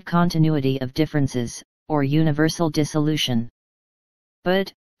fluent continuity of differences, or universal dissolution.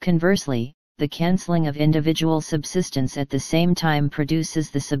 But, conversely, the cancelling of individual subsistence at the same time produces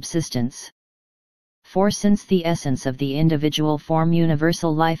the subsistence. For since the essence of the individual form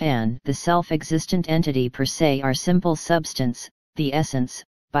universal life and the self-existent entity per se are simple substance, the essence,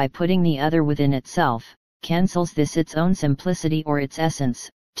 by putting the other within itself, cancels this its own simplicity or its essence,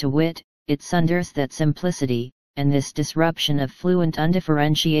 to wit, it sunders that simplicity, and this disruption of fluent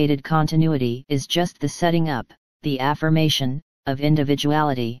undifferentiated continuity is just the setting up, the affirmation, of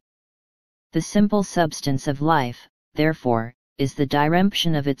individuality. The simple substance of life, therefore, is the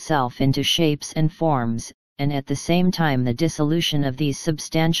diremption of itself into shapes and forms, and at the same time the dissolution of these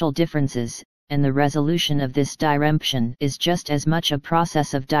substantial differences, and the resolution of this diremption is just as much a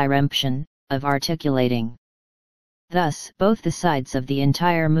process of diremption, of articulating. Thus, both the sides of the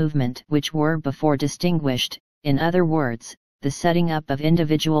entire movement which were before distinguished, in other words, the setting up of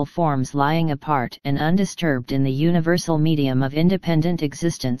individual forms lying apart and undisturbed in the universal medium of independent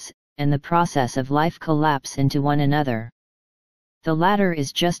existence, and the process of life collapse into one another. The latter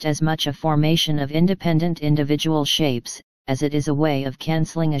is just as much a formation of independent individual shapes, as it is a way of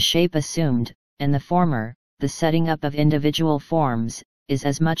cancelling a shape assumed, and the former, the setting up of individual forms, is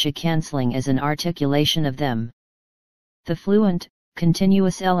as much a cancelling as an articulation of them. The fluent,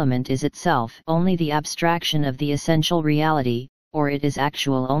 continuous element is itself only the abstraction of the essential reality, or it is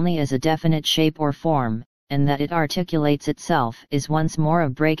actual only as a definite shape or form, and that it articulates itself is once more a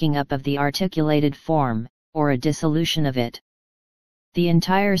breaking up of the articulated form, or a dissolution of it. The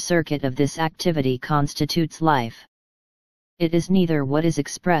entire circuit of this activity constitutes life. It is neither what is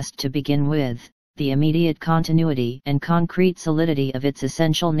expressed to begin with, the immediate continuity and concrete solidity of its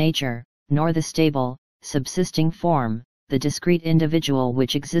essential nature, nor the stable, subsisting form, the discrete individual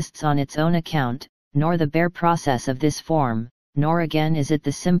which exists on its own account, nor the bare process of this form, nor again is it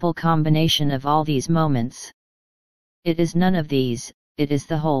the simple combination of all these moments. It is none of these, it is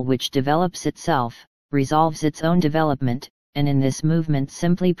the whole which develops itself, resolves its own development, and in this movement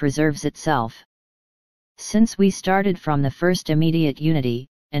simply preserves itself. Since we started from the first immediate unity,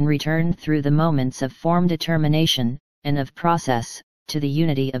 and returned through the moments of form determination, and of process, to the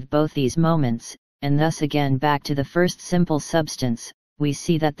unity of both these moments, and thus again back to the first simple substance, we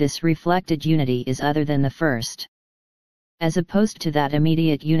see that this reflected unity is other than the first. As opposed to that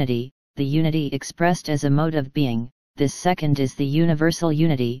immediate unity, the unity expressed as a mode of being, this second is the universal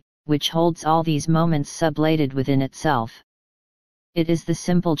unity, which holds all these moments sublated within itself. It is the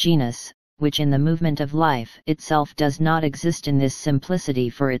simple genus, which in the movement of life itself does not exist in this simplicity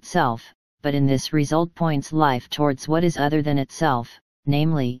for itself, but in this result points life towards what is other than itself,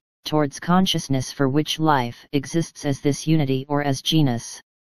 namely, towards consciousness for which life exists as this unity or as genus.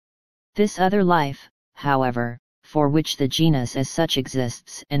 This other life, however, for which the genus as such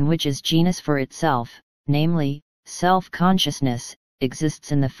exists and which is genus for itself, namely, self-consciousness,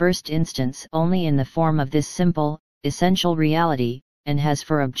 exists in the first instance only in the form of this simple, essential reality, and has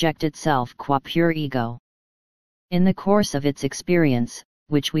for object itself qua pure ego. In the course of its experience,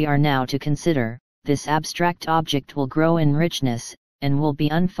 which we are now to consider, this abstract object will grow in richness, and will be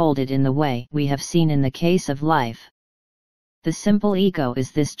unfolded in the way we have seen in the case of life. The simple ego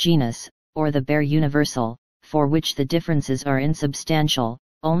is this genus, or the bare universal, for which the differences are insubstantial,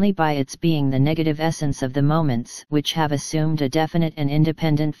 only by its being the negative essence of the moments which have assumed a definite and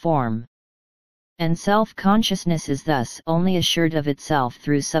independent form. And self-consciousness is thus only assured of itself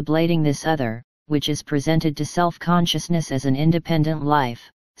through sublating this other, which is presented to self-consciousness as an independent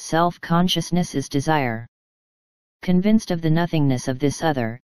life. Self-consciousness is desire. Convinced of the nothingness of this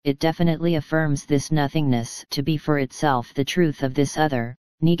other, it definitely affirms this nothingness to be for itself the truth of this other,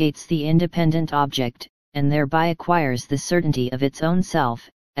 negates the independent object, and thereby acquires the certainty of its own self,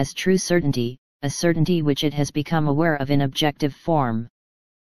 as true certainty, a certainty which it has become aware of in objective form.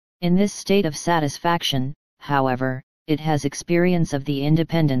 In this state of satisfaction, however, it has experience of the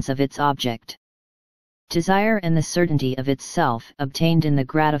independence of its object. Desire and the certainty of its self obtained in the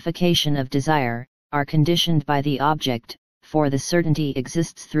gratification of desire, are conditioned by the object, for the certainty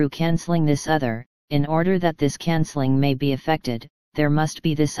exists through cancelling this other. In order that this cancelling may be effected, there must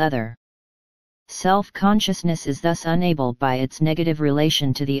be this other. Self-consciousness is thus unable by its negative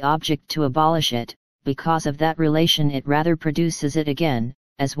relation to the object to abolish it, because of that relation it rather produces it again,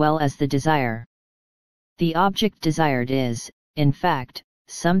 as well as the desire. The object desired is, in fact,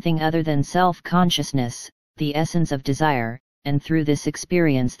 something other than self-consciousness, the essence of desire, and through this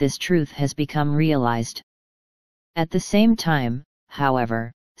experience this truth has become realized. At the same time,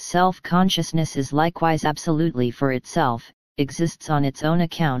 however, self-consciousness is likewise absolutely for itself, exists on its own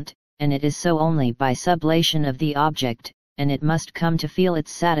account, and it is so only by sublation of the object, and it must come to feel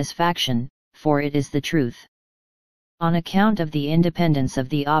its satisfaction, for it is the truth. On account of the independence of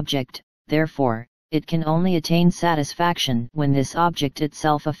the object, therefore, it can only attain satisfaction when this object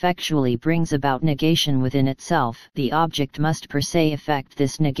itself effectually brings about negation within itself. The object must per se effect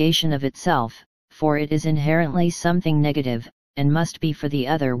this negation of itself, for it is inherently something negative, and must be for the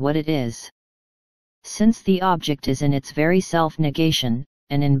other what it is. Since the object is in its very self-negation,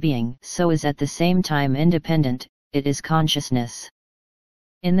 and in being so is at the same time independent, it is consciousness.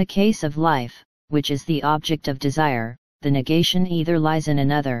 In the case of life, which is the object of desire, the negation either lies in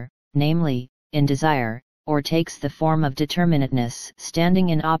another, namely, in desire, or takes the form of determinateness standing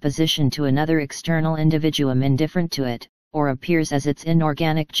in opposition to another external individuum indifferent to it, or appears as its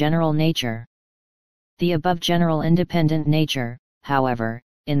inorganic general nature. The above general independent nature, however,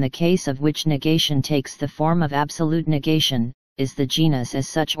 in the case of which negation takes the form of absolute negation, is the genus as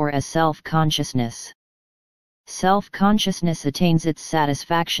such or as self-consciousness. Self-consciousness attains its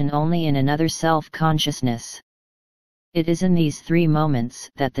satisfaction only in another self-consciousness. It is in these three moments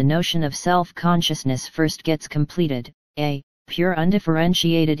that the notion of self-consciousness first gets completed. A. Pure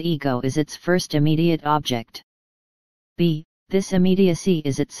undifferentiated ego is its first immediate object. B. This immediacy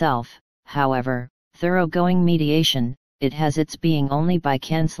is itself, however, thoroughgoing mediation. It has its being only by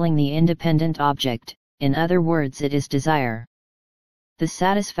cancelling the independent object, in other words it is desire. The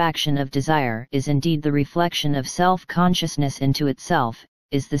satisfaction of desire is indeed the reflection of self-consciousness into itself,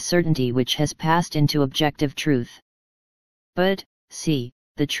 is the certainty which has passed into objective truth. But, see,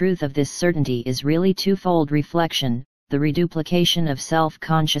 the truth of this certainty is really twofold reflection, the reduplication of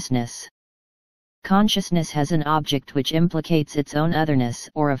self-consciousness. Consciousness has an object which implicates its own otherness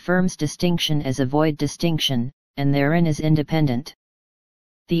or affirms distinction as a void distinction, and therein is independent.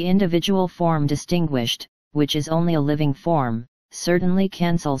 The individual form distinguished, which is only a living form, certainly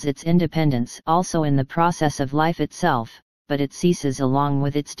cancels its independence also in the process of life itself, but it ceases along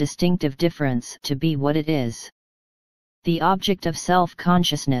with its distinctive difference to be what it is. The object of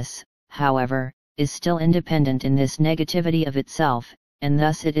self-consciousness, however, is still independent in this negativity of itself, and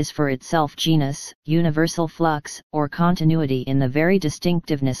thus it is for itself genus, universal flux, or continuity in the very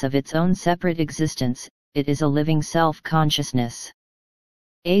distinctiveness of its own separate existence. It is a living self-consciousness.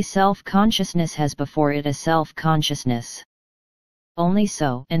 A self-consciousness has before it a self-consciousness. Only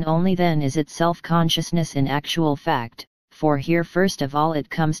so and only then is it self-consciousness in actual fact, for here first of all it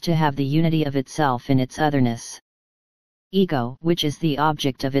comes to have the unity of itself in its otherness. Ego, which is the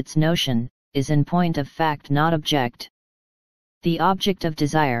object of its notion, is in point of fact not object. The object of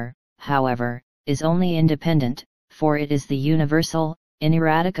desire, however, is only independent, for it is the universal,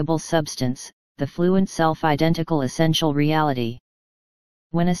 ineradicable substance, the fluent self-identical essential reality.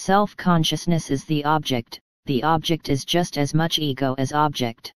 When a self-consciousness is the object is just as much ego as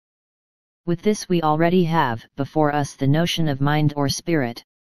object. With this we already have before us the notion of mind or spirit.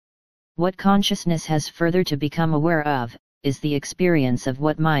 What consciousness has further to become aware of, is the experience of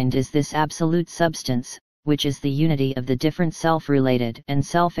what mind is this absolute substance, which is the unity of the different self-related and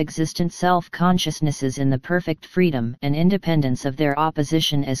self-existent self-consciousnesses in the perfect freedom and independence of their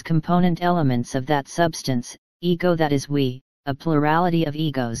opposition as component elements of that substance, ego that is we, a plurality of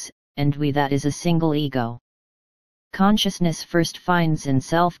egos, and we that is a single ego. Consciousness first finds in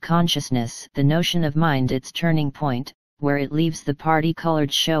self-consciousness the notion of mind its turning point, where it leaves the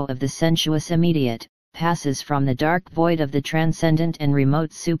party-colored show of the sensuous immediate, passes from the dark void of the transcendent and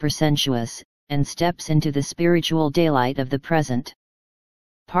remote supersensuous, and steps into the spiritual daylight of the present.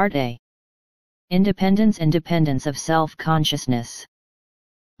 Part A. Independence and dependence of self-consciousness.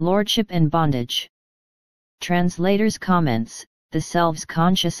 Lordship and bondage. Translator's comments: the selves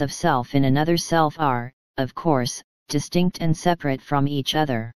conscious of self in another self are, of course, distinct and separate from each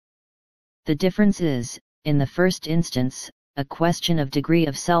other. The difference is, in the first instance, a question of degree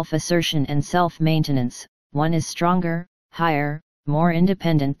of self-assertion and self-maintenance. One is stronger, higher, more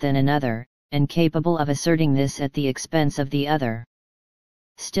independent than another, and capable of asserting this at the expense of the other.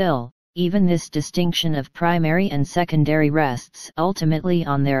 Still, even this distinction of primary and secondary rests ultimately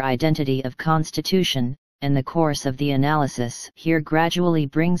on their identity of constitution, and the course of the analysis here gradually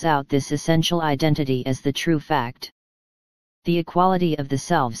brings out this essential identity as the true fact. The equality of the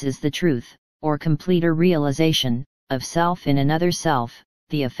selves is the truth, or completer realization, of self in another self.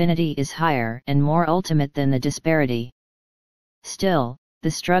 The affinity is higher and more ultimate than the disparity. Still,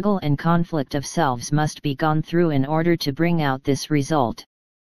 the struggle and conflict of selves must be gone through in order to bring out this result.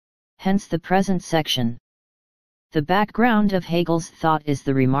 Hence the present section. The background of Hegel's thought is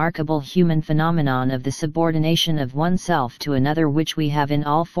the remarkable human phenomenon of the subordination of oneself to another, which we have in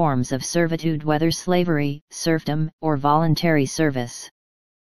all forms of servitude, whether slavery, serfdom, or voluntary service.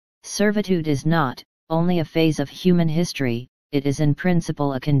 Servitude is not, only a phase of human history, it is in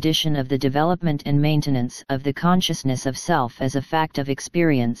principle a condition of the development and maintenance of the consciousness of self as a fact of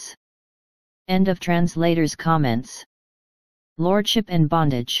experience. End of translator's comments. Lordship and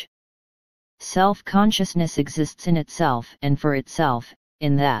bondage. Self-consciousness exists in itself and for itself,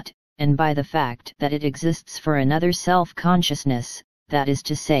 in that, and by the fact that it exists for another self-consciousness, that is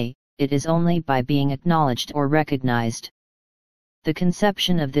to say, it is only by being acknowledged or recognized. The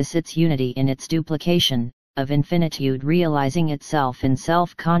conception of this its unity in its duplication, of infinitude realizing itself in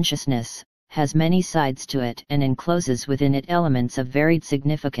self-consciousness, has many sides to it and encloses within it elements of varied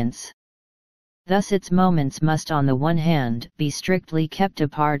significance. Thus its moments must on the one hand be strictly kept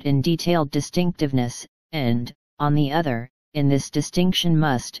apart in detailed distinctiveness, and, on the other, in this distinction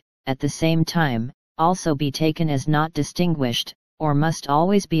must, at the same time, also be taken as not distinguished, or must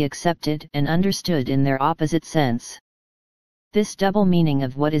always be accepted and understood in their opposite sense. This double meaning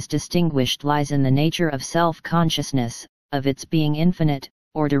of what is distinguished lies in the nature of self-consciousness, of its being infinite,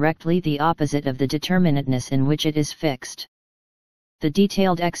 or directly the opposite of the determinateness in which it is fixed. The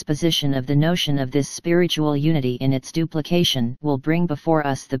detailed exposition of the notion of this spiritual unity in its duplication will bring before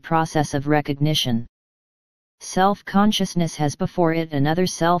us the process of recognition. Self-consciousness has before it another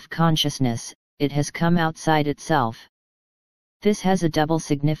self-consciousness, it has come outside itself. This has a double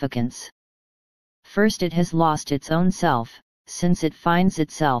significance. First, it has lost its own self, since it finds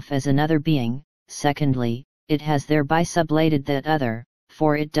itself as another being. Secondly, it has thereby sublated that other,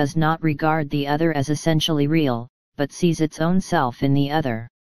 for it does not regard the other as essentially real, but sees its own self in the other.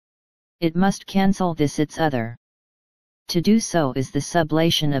 It must cancel this its other. To do so is the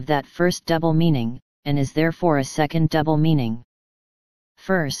sublation of that first double meaning, and is therefore a second double meaning.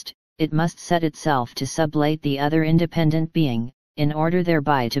 First, it must set itself to sublate the other independent being, in order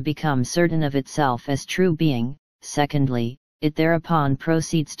thereby to become certain of itself as true being. Secondly, it thereupon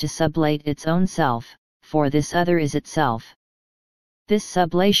proceeds to sublate its own self, for this other is itself. This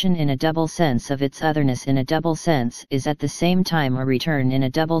sublation in a double sense of its otherness in a double sense is at the same time a return in a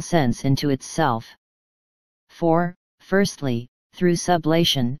double sense into itself. For, firstly, through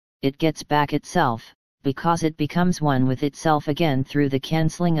sublation, it gets back itself, because it becomes one with itself again through the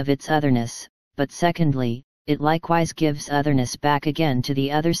cancelling of its otherness, but secondly, it likewise gives otherness back again to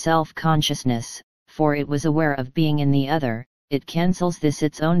the other self-consciousness, for it was aware of being in the other, it cancels this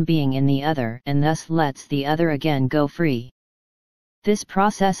its own being in the other and thus lets the other again go free. This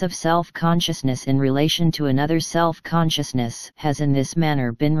process of self-consciousness in relation to another self-consciousness has in this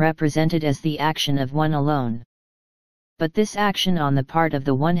manner been represented as the action of one alone. But this action on the part of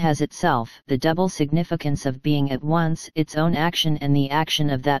the one has itself the double significance of being at once its own action and the action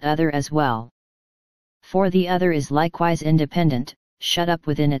of that other as well. For the other is likewise independent, shut up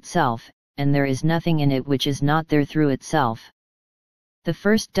within itself, and there is nothing in it which is not there through itself. The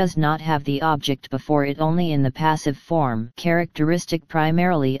first does not have the object before it only in the passive form characteristic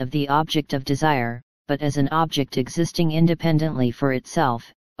primarily of the object of desire, but as an object existing independently for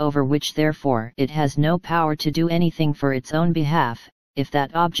itself, over which therefore it has no power to do anything for its own behalf, if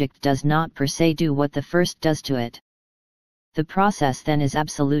that object does not per se do what the first does to it. The process then is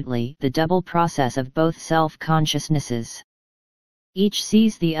absolutely the double process of both self-consciousnesses. Each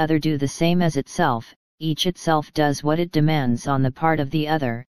sees the other do the same as itself, each itself does what it demands on the part of the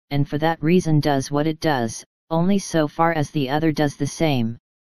other, and for that reason does what it does, only so far as the other does the same.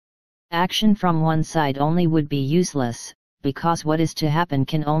 Action from one side only would be useless, because what is to happen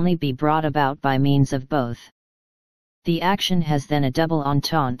can only be brought about by means of both. The action has then a double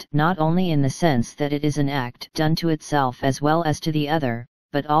entente not only in the sense that it is an act done to itself as well as to the other,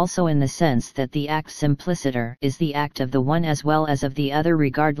 but also in the sense that the act simpliciter is the act of the one as well as of the other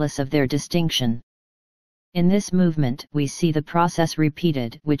regardless of their distinction. In this movement we see the process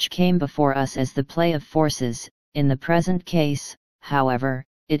repeated which came before us as the play of forces. In the present case, however,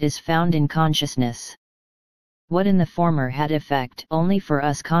 it is found in consciousness. What in the former had effect only for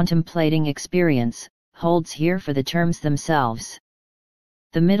us contemplating experience, holds here for the terms themselves.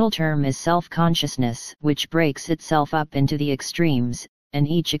 The middle term is self-consciousness, which breaks itself up into the extremes, and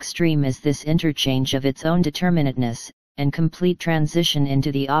each extreme is this interchange of its own determinateness, and complete transition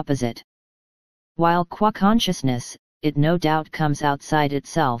into the opposite. While qua consciousness, it no doubt comes outside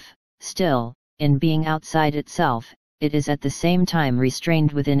itself, still, in being outside itself, it is at the same time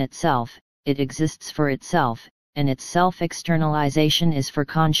restrained within itself, it exists for itself, and its self-externalization is for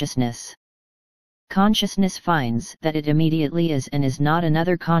consciousness. Consciousness finds that it immediately is and is not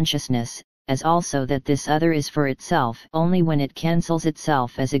another consciousness, as also that this other is for itself only when it cancels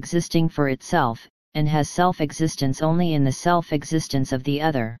itself as existing for itself, and has self-existence only in the self-existence of the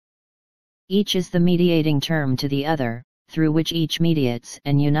other. Each is the mediating term to the other, through which each mediates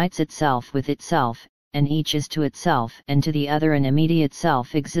and unites itself with itself, and each is to itself and to the other an immediate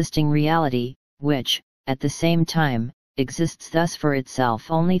self-existing reality, which, at the same time, exists thus for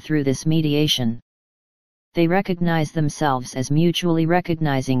itself only through this mediation. They recognize themselves as mutually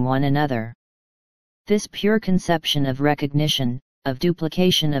recognizing one another. This pure conception of recognition, of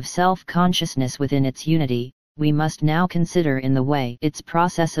duplication of self-consciousness within its unity, we must now consider in the way its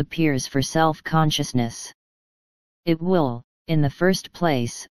process appears for self-consciousness. It will, in the first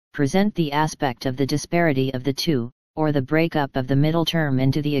place, present the aspect of the disparity of the two, or the break-up of the middle term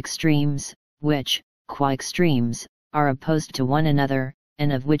into the extremes, which, qua extremes, are opposed to one another,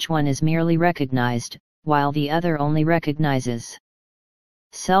 and of which one is merely recognized, while the other only recognizes.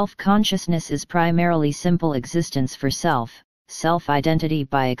 Self-consciousness is primarily simple existence for self, self-identity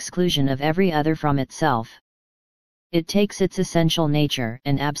by exclusion of every other from itself. It takes its essential nature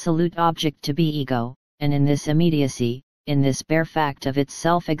and absolute object to be ego, and in this immediacy, in this bare fact of its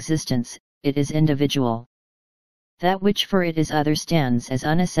self-existence, it is individual. That which for it is other stands as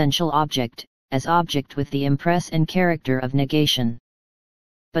unessential object, as object with the impress and character of negation.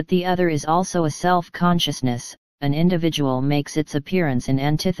 But the other is also a self-consciousness. An individual makes its appearance in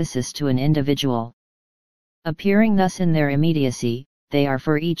antithesis to an individual. Appearing thus in their immediacy, they are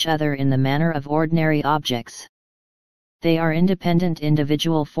for each other in the manner of ordinary objects. They are independent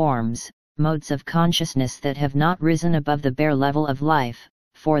individual forms, modes of consciousness that have not risen above the bare level of life,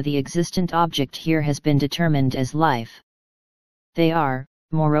 for the existent object here has been determined as life. They are,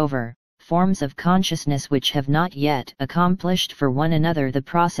 moreover, forms of consciousness which have not yet accomplished for one another the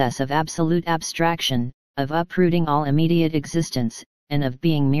process of absolute abstraction, of uprooting all immediate existence, and of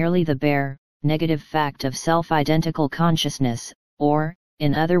being merely the bare, negative fact of self-identical consciousness, or,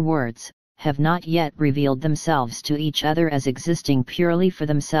 in other words, have not yet revealed themselves to each other as existing purely for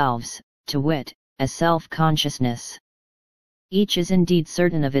themselves, to wit, as self-consciousness. Each is indeed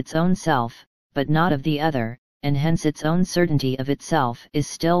certain of its own self, but not of the other, and hence its own certainty of itself is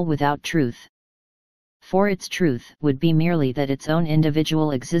still without truth. For its truth would be merely that its own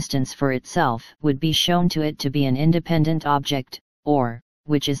individual existence for itself would be shown to it to be an independent object, or,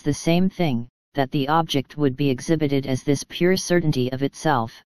 which is the same thing, that the object would be exhibited as this pure certainty of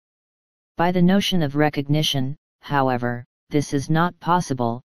itself. By the notion of recognition, however, this is not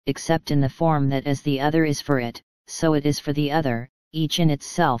possible, except in the form that as the other is for it, so it is for the other, each in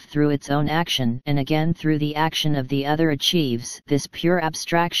itself through its own action and again through the action of the other achieves this pure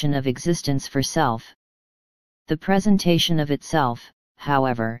abstraction of existence for self. The presentation of itself,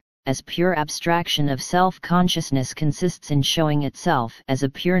 however, as pure abstraction of self-consciousness consists in showing itself as a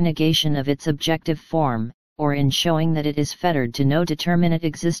pure negation of its objective form, or in showing that it is fettered to no determinate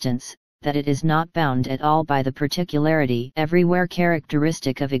existence, that it is not bound at all by the particularity everywhere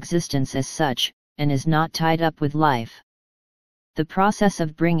characteristic of existence as such, and is not tied up with life. The process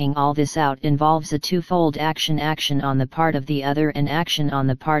of bringing all this out involves a twofold action on the part of the other and action on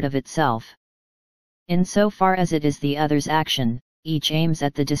the part of itself. In so far as it is the other's action, each aims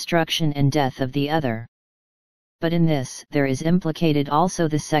at the destruction and death of the other. But in this there is implicated also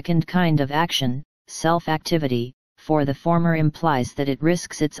the second kind of action, self-activity, for the former implies that it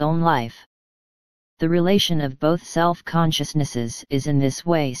risks its own life. The relation of both self-consciousnesses is in this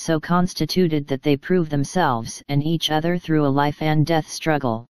way so constituted that they prove themselves and each other through a life and death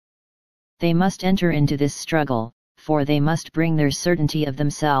struggle. They must enter into this struggle, for they must bring their certainty of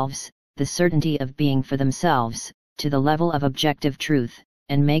themselves, the certainty of being for themselves, to the level of objective truth,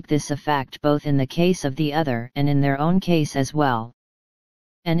 and make this a fact both in the case of the other and in their own case as well.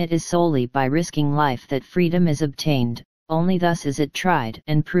 And it is solely by risking life that freedom is obtained, only thus is it tried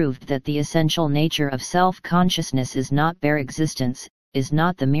and proved that the essential nature of self-consciousness is not bare existence, is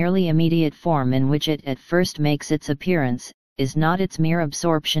not the merely immediate form in which it at first makes its appearance, is not its mere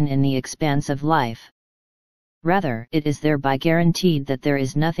absorption in the expanse of life. Rather, it is thereby guaranteed that there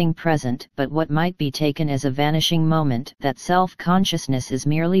is nothing present but what might be taken as a vanishing moment, that self-consciousness is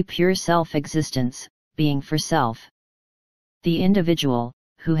merely pure self-existence, being for self. The individual,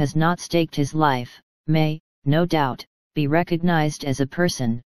 who has not staked his life, may, no doubt, be recognized as a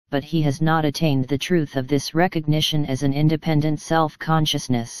person, but he has not attained the truth of this recognition as an independent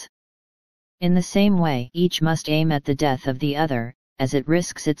self-consciousness. In the same way, each must aim at the death of the other, as it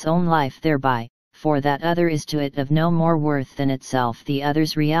risks its own life thereby, for that other is to it of no more worth than itself. The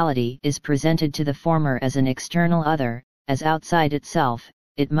other's reality is presented to the former as an external other, as outside itself,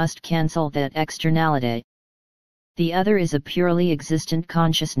 it must cancel that externality. The other is a purely existent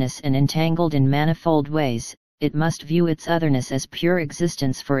consciousness and entangled in manifold ways, it must view its otherness as pure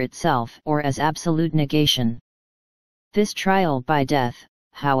existence for itself or as absolute negation. This trial by death,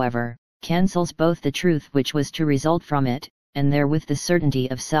 however, cancels both the truth which was to result from it, and therewith the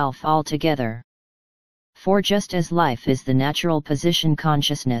certainty of self altogether. For just as life is the natural position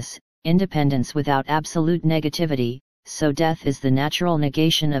consciousness, independence without absolute negativity, so death is the natural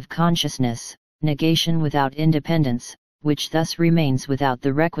negation of consciousness, negation without independence, which thus remains without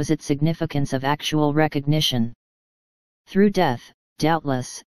the requisite significance of actual recognition. Through death,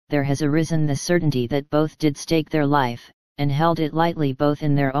 doubtless, there has arisen the certainty that both did stake their life, and held it lightly both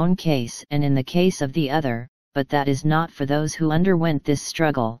in their own case and in the case of the other, but that is not for those who underwent this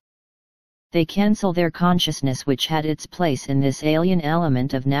struggle. They cancel their consciousness which had its place in this alien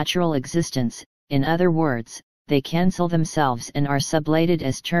element of natural existence, in other words, they cancel themselves and are sublated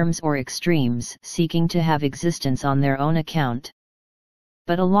as terms or extremes seeking to have existence on their own account.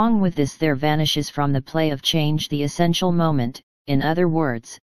 But along with this there vanishes from the play of change the essential moment, in other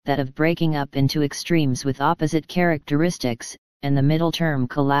words, that of breaking up into extremes with opposite characteristics, and the middle term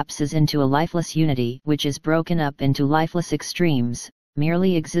collapses into a lifeless unity which is broken up into lifeless extremes,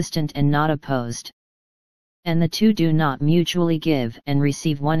 merely existent and not opposed. And the two do not mutually give and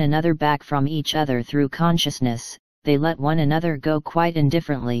receive one another back from each other through consciousness, they let one another go quite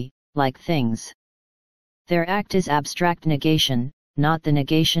indifferently, like things. Their act is abstract negation, not the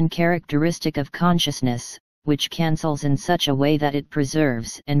negation characteristic of consciousness, which cancels in such a way that it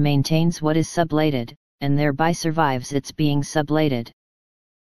preserves and maintains what is sublated, and thereby survives its being sublated.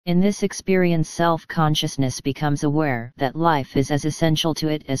 In this experience self-consciousness becomes aware that life is as essential to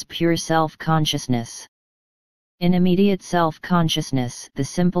it as pure self-consciousness. In immediate self-consciousness the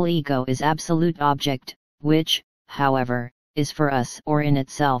simple ego is absolute object, which, however, is for us or in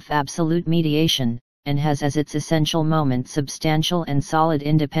itself absolute mediation, and has as its essential moment substantial and solid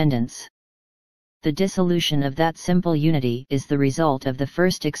independence. The dissolution of that simple unity is the result of the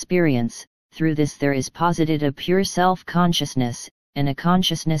first experience. Through this there is posited a pure self-consciousness, and a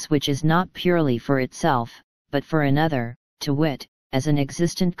consciousness which is not purely for itself, but for another, to wit, as an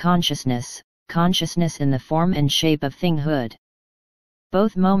existent consciousness, consciousness in the form and shape of thinghood.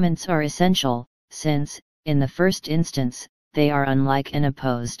 Both moments are essential, since, in the first instance, they are unlike and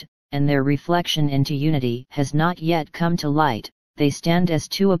opposed, and their reflection into unity has not yet come to light, they stand as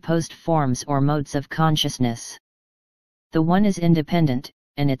two opposed forms or modes of consciousness. The one is independent,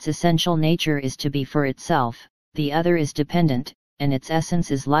 and its essential nature is to be for itself, the other is dependent, and its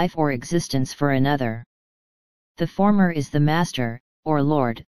essence is life or existence for another. The former is the master, or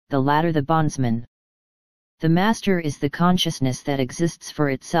lord, the latter the bondsman. The master is the consciousness that exists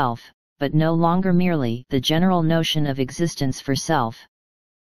for itself, but no longer merely the general notion of existence for self.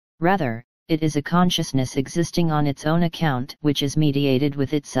 Rather, it is a consciousness existing on its own account which is mediated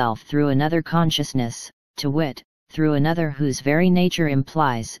with itself through another consciousness, to wit, through another whose very nature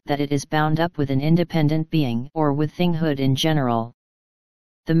implies that it is bound up with an independent being or with thinghood in general.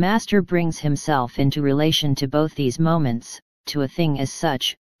 The master brings himself into relation to both these moments, to a thing as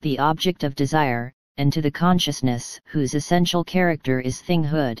such, the object of desire, and to the consciousness whose essential character is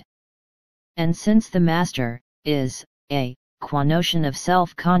thinghood. And since the master is, a, qua notion of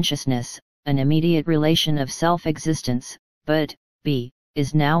self-consciousness, an immediate relation of self-existence, but, b,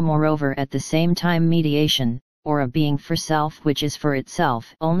 is now moreover at the same time mediation, or a being for self which is for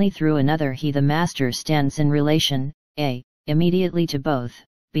itself only through another, he the master stands in relation, a, immediately to both,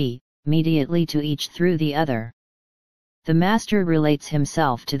 b, mediately to each through the other. The master relates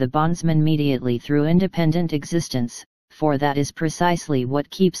himself to the bondsman mediately through independent existence, for that is precisely what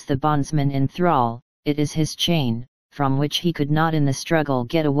keeps the bondsman in thrall, it is his chain, from which he could not in the struggle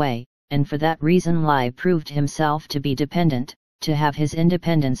get away, and for that reason Lie proved himself to be dependent, to have his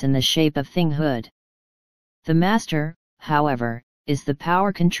independence in the shape of thinghood. The master, however, is the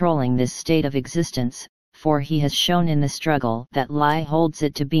power controlling this state of existence, for he has shown in the struggle that Lie holds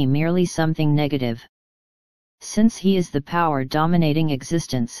it to be merely something negative. Since he is the power dominating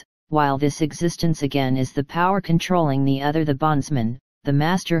existence, while this existence again is the power controlling the other, the bondsman, the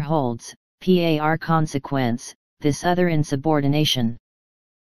master holds, par consequence, this other in subordination.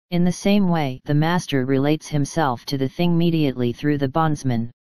 In the same way the master relates himself to the thing mediately through the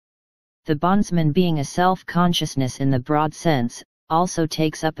bondsman. The bondsman, being a self-consciousness in the broad sense, also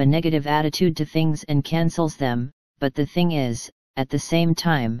takes up a negative attitude to things and cancels them, but the thing is, at the same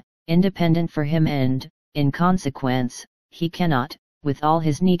time, independent for him and, in consequence, he cannot, with all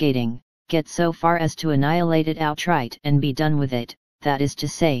his negating, get so far as to annihilate it outright and be done with it, that is to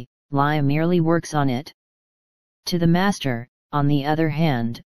say, Lie merely works on it. To the master, on the other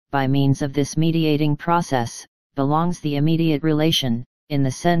hand, by means of this mediating process, belongs the immediate relation, in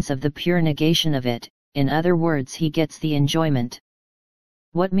the sense of the pure negation of it, in other words he gets the enjoyment.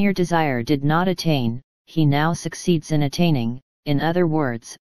 What mere desire did not attain, he now succeeds in attaining, in other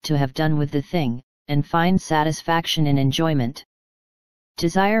words, to have done with the thing, and finds satisfaction in enjoyment.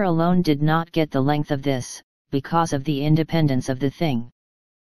 Desire alone did not get the length of this, because of the independence of the thing.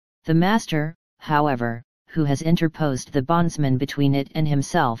 The master, however, who has interposed the bondsman between it and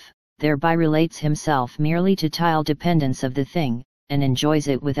himself, thereby relates himself merely to tile dependence of the thing, and enjoys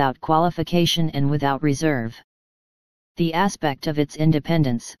it without qualification and without reserve. The aspect of its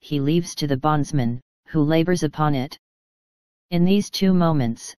independence he leaves to the bondsman, who labors upon it. In these two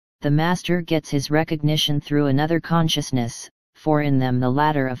moments, the master gets his recognition through another consciousness, for in them the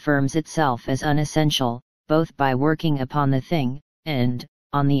latter affirms itself as unessential, both by working upon the thing, and,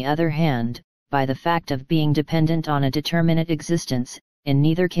 on the other hand, by the fact of being dependent on a determinate existence. In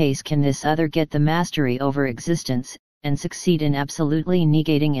neither case can this other get the mastery over existence, and succeed in absolutely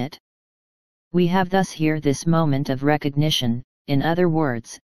negating it. We have thus here this moment of recognition, in other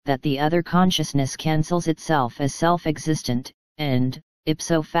words, that the other consciousness cancels itself as self-existent, and,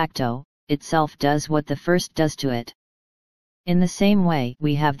 ipso facto, itself does what the first does to it. In the same way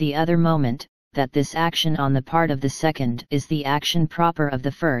we have the other moment, that this action on the part of the second is the action proper of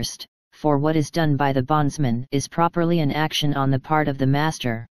the first, for what is done by the bondsman is properly an action on the part of the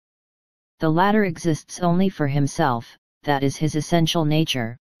master. The latter exists only for himself, that is his essential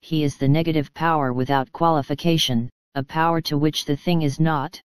nature, he is the negative power without qualification, a power to which the thing is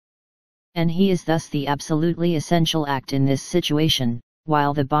not. And he is thus the absolutely essential act in this situation,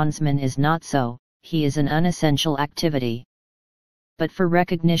 while the bondsman is not so, he is an unessential activity. But for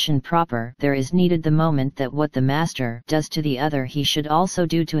recognition proper there is needed the moment that what the master does to the other he should also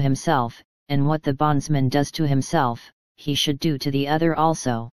do to himself, and what the bondsman does to himself, he should do to the other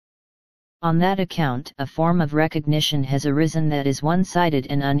also. On that account a form of recognition has arisen that is one-sided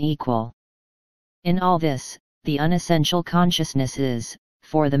and unequal. In all this, the unessential consciousness is,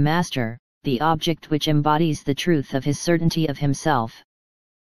 for the master, the object which embodies the truth of his certainty of himself.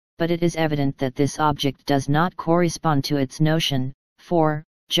 But it is evident that this object does not correspond to its notion, for,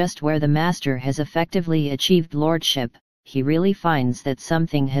 just where the master has effectively achieved lordship, he really finds that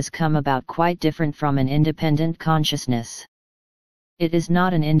something has come about quite different from an independent consciousness. It is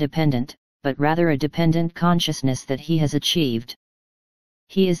not an independent, but rather a dependent consciousness that he has achieved.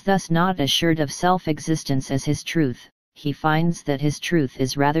 He is thus not assured of self-existence as his truth, he finds that his truth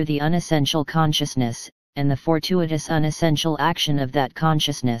is rather the unessential consciousness, and the fortuitous unessential action of that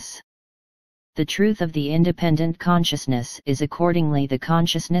consciousness. The truth of the independent consciousness is accordingly the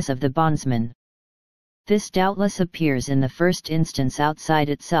consciousness of the bondsman. This doubtless appears in the first instance outside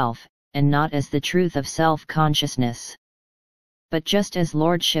itself, and not as the truth of self-consciousness. But just as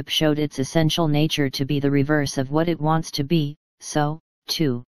lordship showed its essential nature to be the reverse of what it wants to be, so,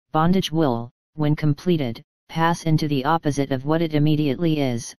 too, bondage will, when completed, pass into the opposite of what it immediately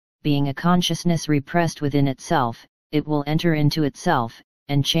is, being a consciousness repressed within itself, it will enter into itself,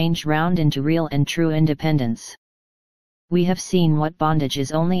 and change round into real and true independence. We have seen what bondage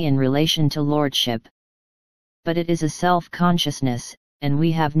is only in relation to lordship. But it is a self-consciousness, and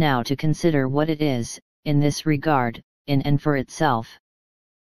we have now to consider what it is, in this regard, in and for itself.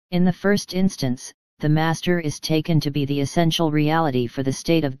 In the first instance, the master is taken to be the essential reality for the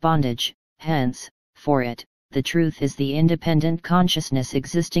state of bondage, hence, for it, the truth is the independent consciousness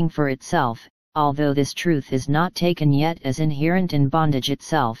existing for itself, although this truth is not taken yet as inherent in bondage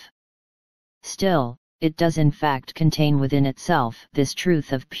itself. Still, it does in fact contain within itself this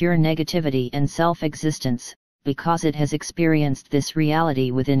truth of pure negativity and self-existence, because it has experienced this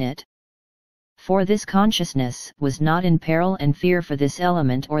reality within it. For this consciousness was not in peril and fear for this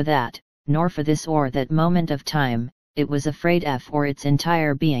element or that, nor for this or that moment of time, it was afraid for its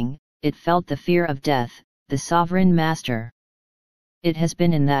entire being, it felt the fear of death, the sovereign master. It has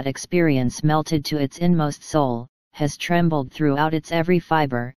been in that experience melted to its inmost soul, has trembled throughout its every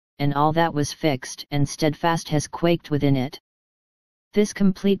fiber, and all that was fixed and steadfast has quaked within it. This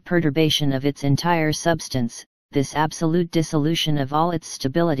complete perturbation of its entire substance, this absolute dissolution of all its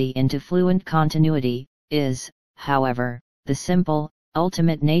stability into fluent continuity, is, however, the simple,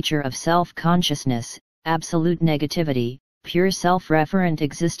 ultimate nature of self-consciousness, absolute negativity, pure self-referent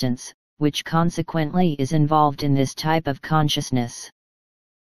existence, which consequently is involved in this type of consciousness.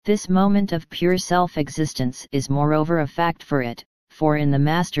 This moment of pure self-existence is moreover a fact for it, for in the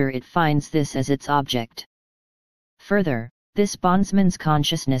master it finds this as its object. Further, this bondsman's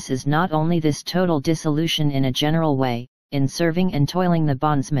consciousness is not only this total dissolution in a general way, in serving and toiling the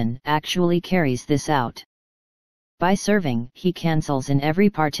bondsman actually carries this out. By serving he cancels in every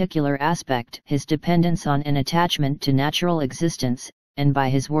particular aspect his dependence on and attachment to natural existence, and by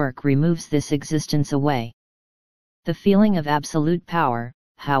his work removes this existence away. The feeling of absolute power,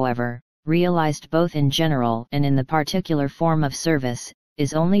 however, realized both in general and in the particular form of service,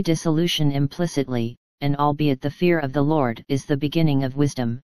 is only dissolution implicitly, and albeit the fear of the Lord is the beginning of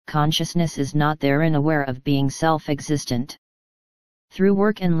wisdom, consciousness is not therein aware of being self-existent. Through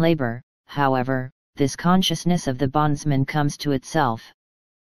work and labor, however, this consciousness of the bondsman comes to itself.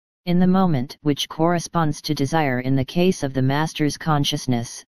 In the moment which corresponds to desire in the case of the master's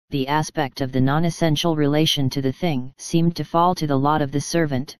consciousness, the aspect of the non-essential relation to the thing seemed to fall to the lot of the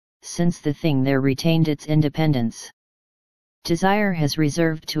servant, since the thing there retained its independence. Desire has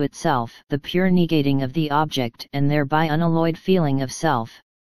reserved to itself the pure negating of the object and thereby unalloyed feeling of self.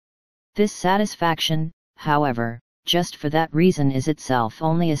 This satisfaction, however, just for that reason is itself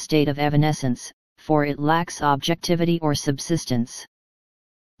only a state of evanescence, for it lacks objectivity or subsistence.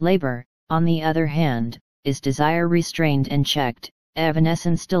 Labor, on the other hand, is desire restrained and checked,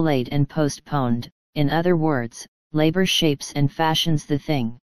 evanescence delayed and postponed, in other words, labor shapes and fashions the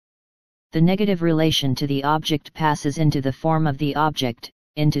thing. The negative relation to the object passes into the form of the object,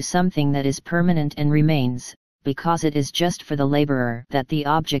 into something that is permanent and remains, because it is just for the laborer that the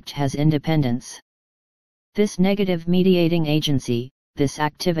object has independence. This negative mediating agency, this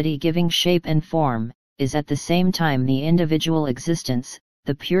activity giving shape and form, is at the same time the individual existence,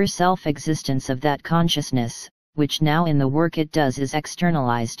 the pure self-existence of that consciousness, which now in the work it does is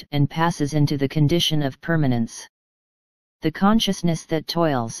externalized and passes into the condition of permanence. The consciousness that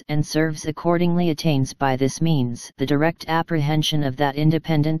toils and serves accordingly attains by this means the direct apprehension of that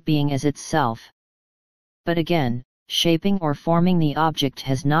independent being as itself. But again, shaping or forming the object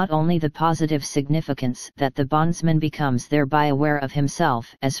has not only the positive significance that the bondsman becomes thereby aware of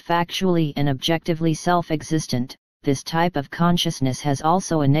himself as factually and objectively self-existent, this type of consciousness has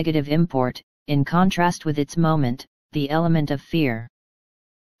also a negative import, in contrast with its moment, the element of fear.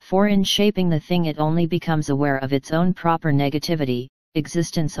 For in shaping the thing it only becomes aware of its own proper negativity,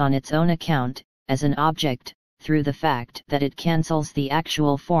 existence on its own account, as an object, through the fact that it cancels the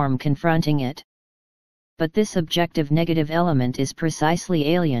actual form confronting it. But this objective negative element is precisely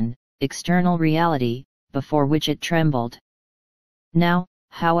alien, external reality, before which it trembled. Now,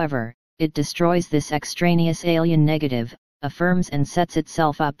 however, it destroys this extraneous alien negative, affirms and sets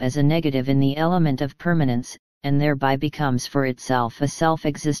itself up as a negative in the element of permanence, and thereby becomes for itself a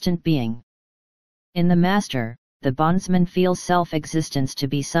self-existent being. In the master, the bondsman feels self-existence to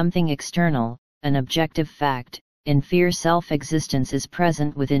be something external, an objective fact. In fear self-existence is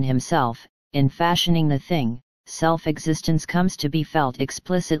present within himself. In fashioning the thing, self-existence comes to be felt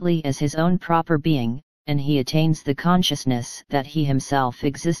explicitly as his own proper being, and he attains the consciousness that he himself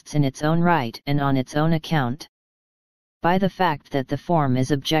exists in its own right and on its own account. By the fact that the form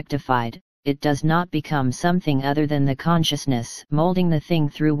is objectified, it does not become something other than the consciousness molding the thing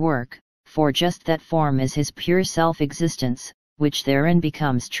through work, for just that form is his pure self-existence, which therein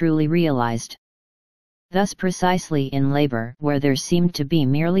becomes truly realized. Thus precisely in labor where there seemed to be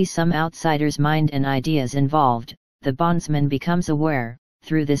merely some outsider's mind and ideas involved, the bondsman becomes aware,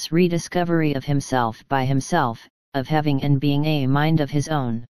 through this rediscovery of himself by himself, of having and being a mind of his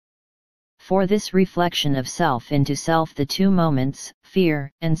own. For this reflection of self into self the two moments,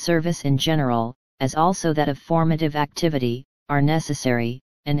 fear and service in general, as also that of formative activity, are necessary,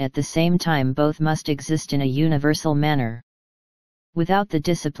 and at the same time both must exist in a universal manner. Without the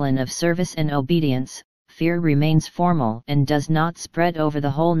discipline of service and obedience, fear remains formal and does not spread over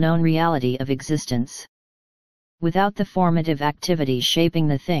the whole known reality of existence. Without the formative activity shaping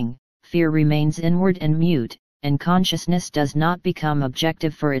the thing, fear remains inward and mute, and consciousness does not become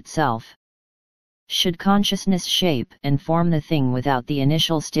objective for itself. Should consciousness shape and form the thing without the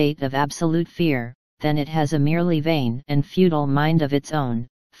initial state of absolute fear, then it has a merely vain and futile mind of its own,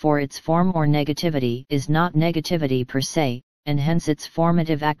 for its form or negativity is not negativity per se, and hence its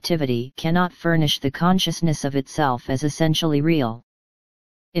formative activity cannot furnish the consciousness of itself as essentially real.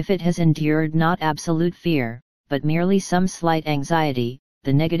 If it has endured not absolute fear, but merely some slight anxiety,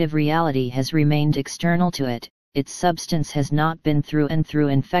 the negative reality has remained external to it, its substance has not been through and through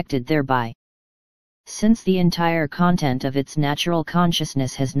infected thereby. Since the entire content of its natural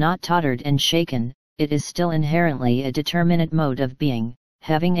consciousness has not tottered and shaken, it is still inherently a determinate mode of being.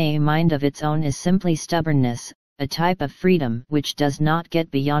 Having a mind of its own is simply stubbornness, a type of freedom which does not get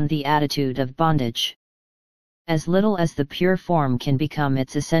beyond the attitude of bondage. As little as the pure form can become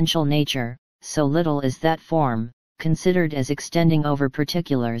its essential nature, so little is that form, considered as extending over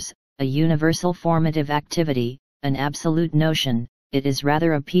particulars, a universal formative activity, an absolute notion. It is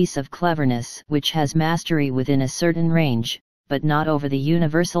rather a piece of cleverness which has mastery within a certain range, but not over the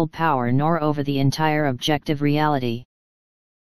universal power nor over the entire objective reality.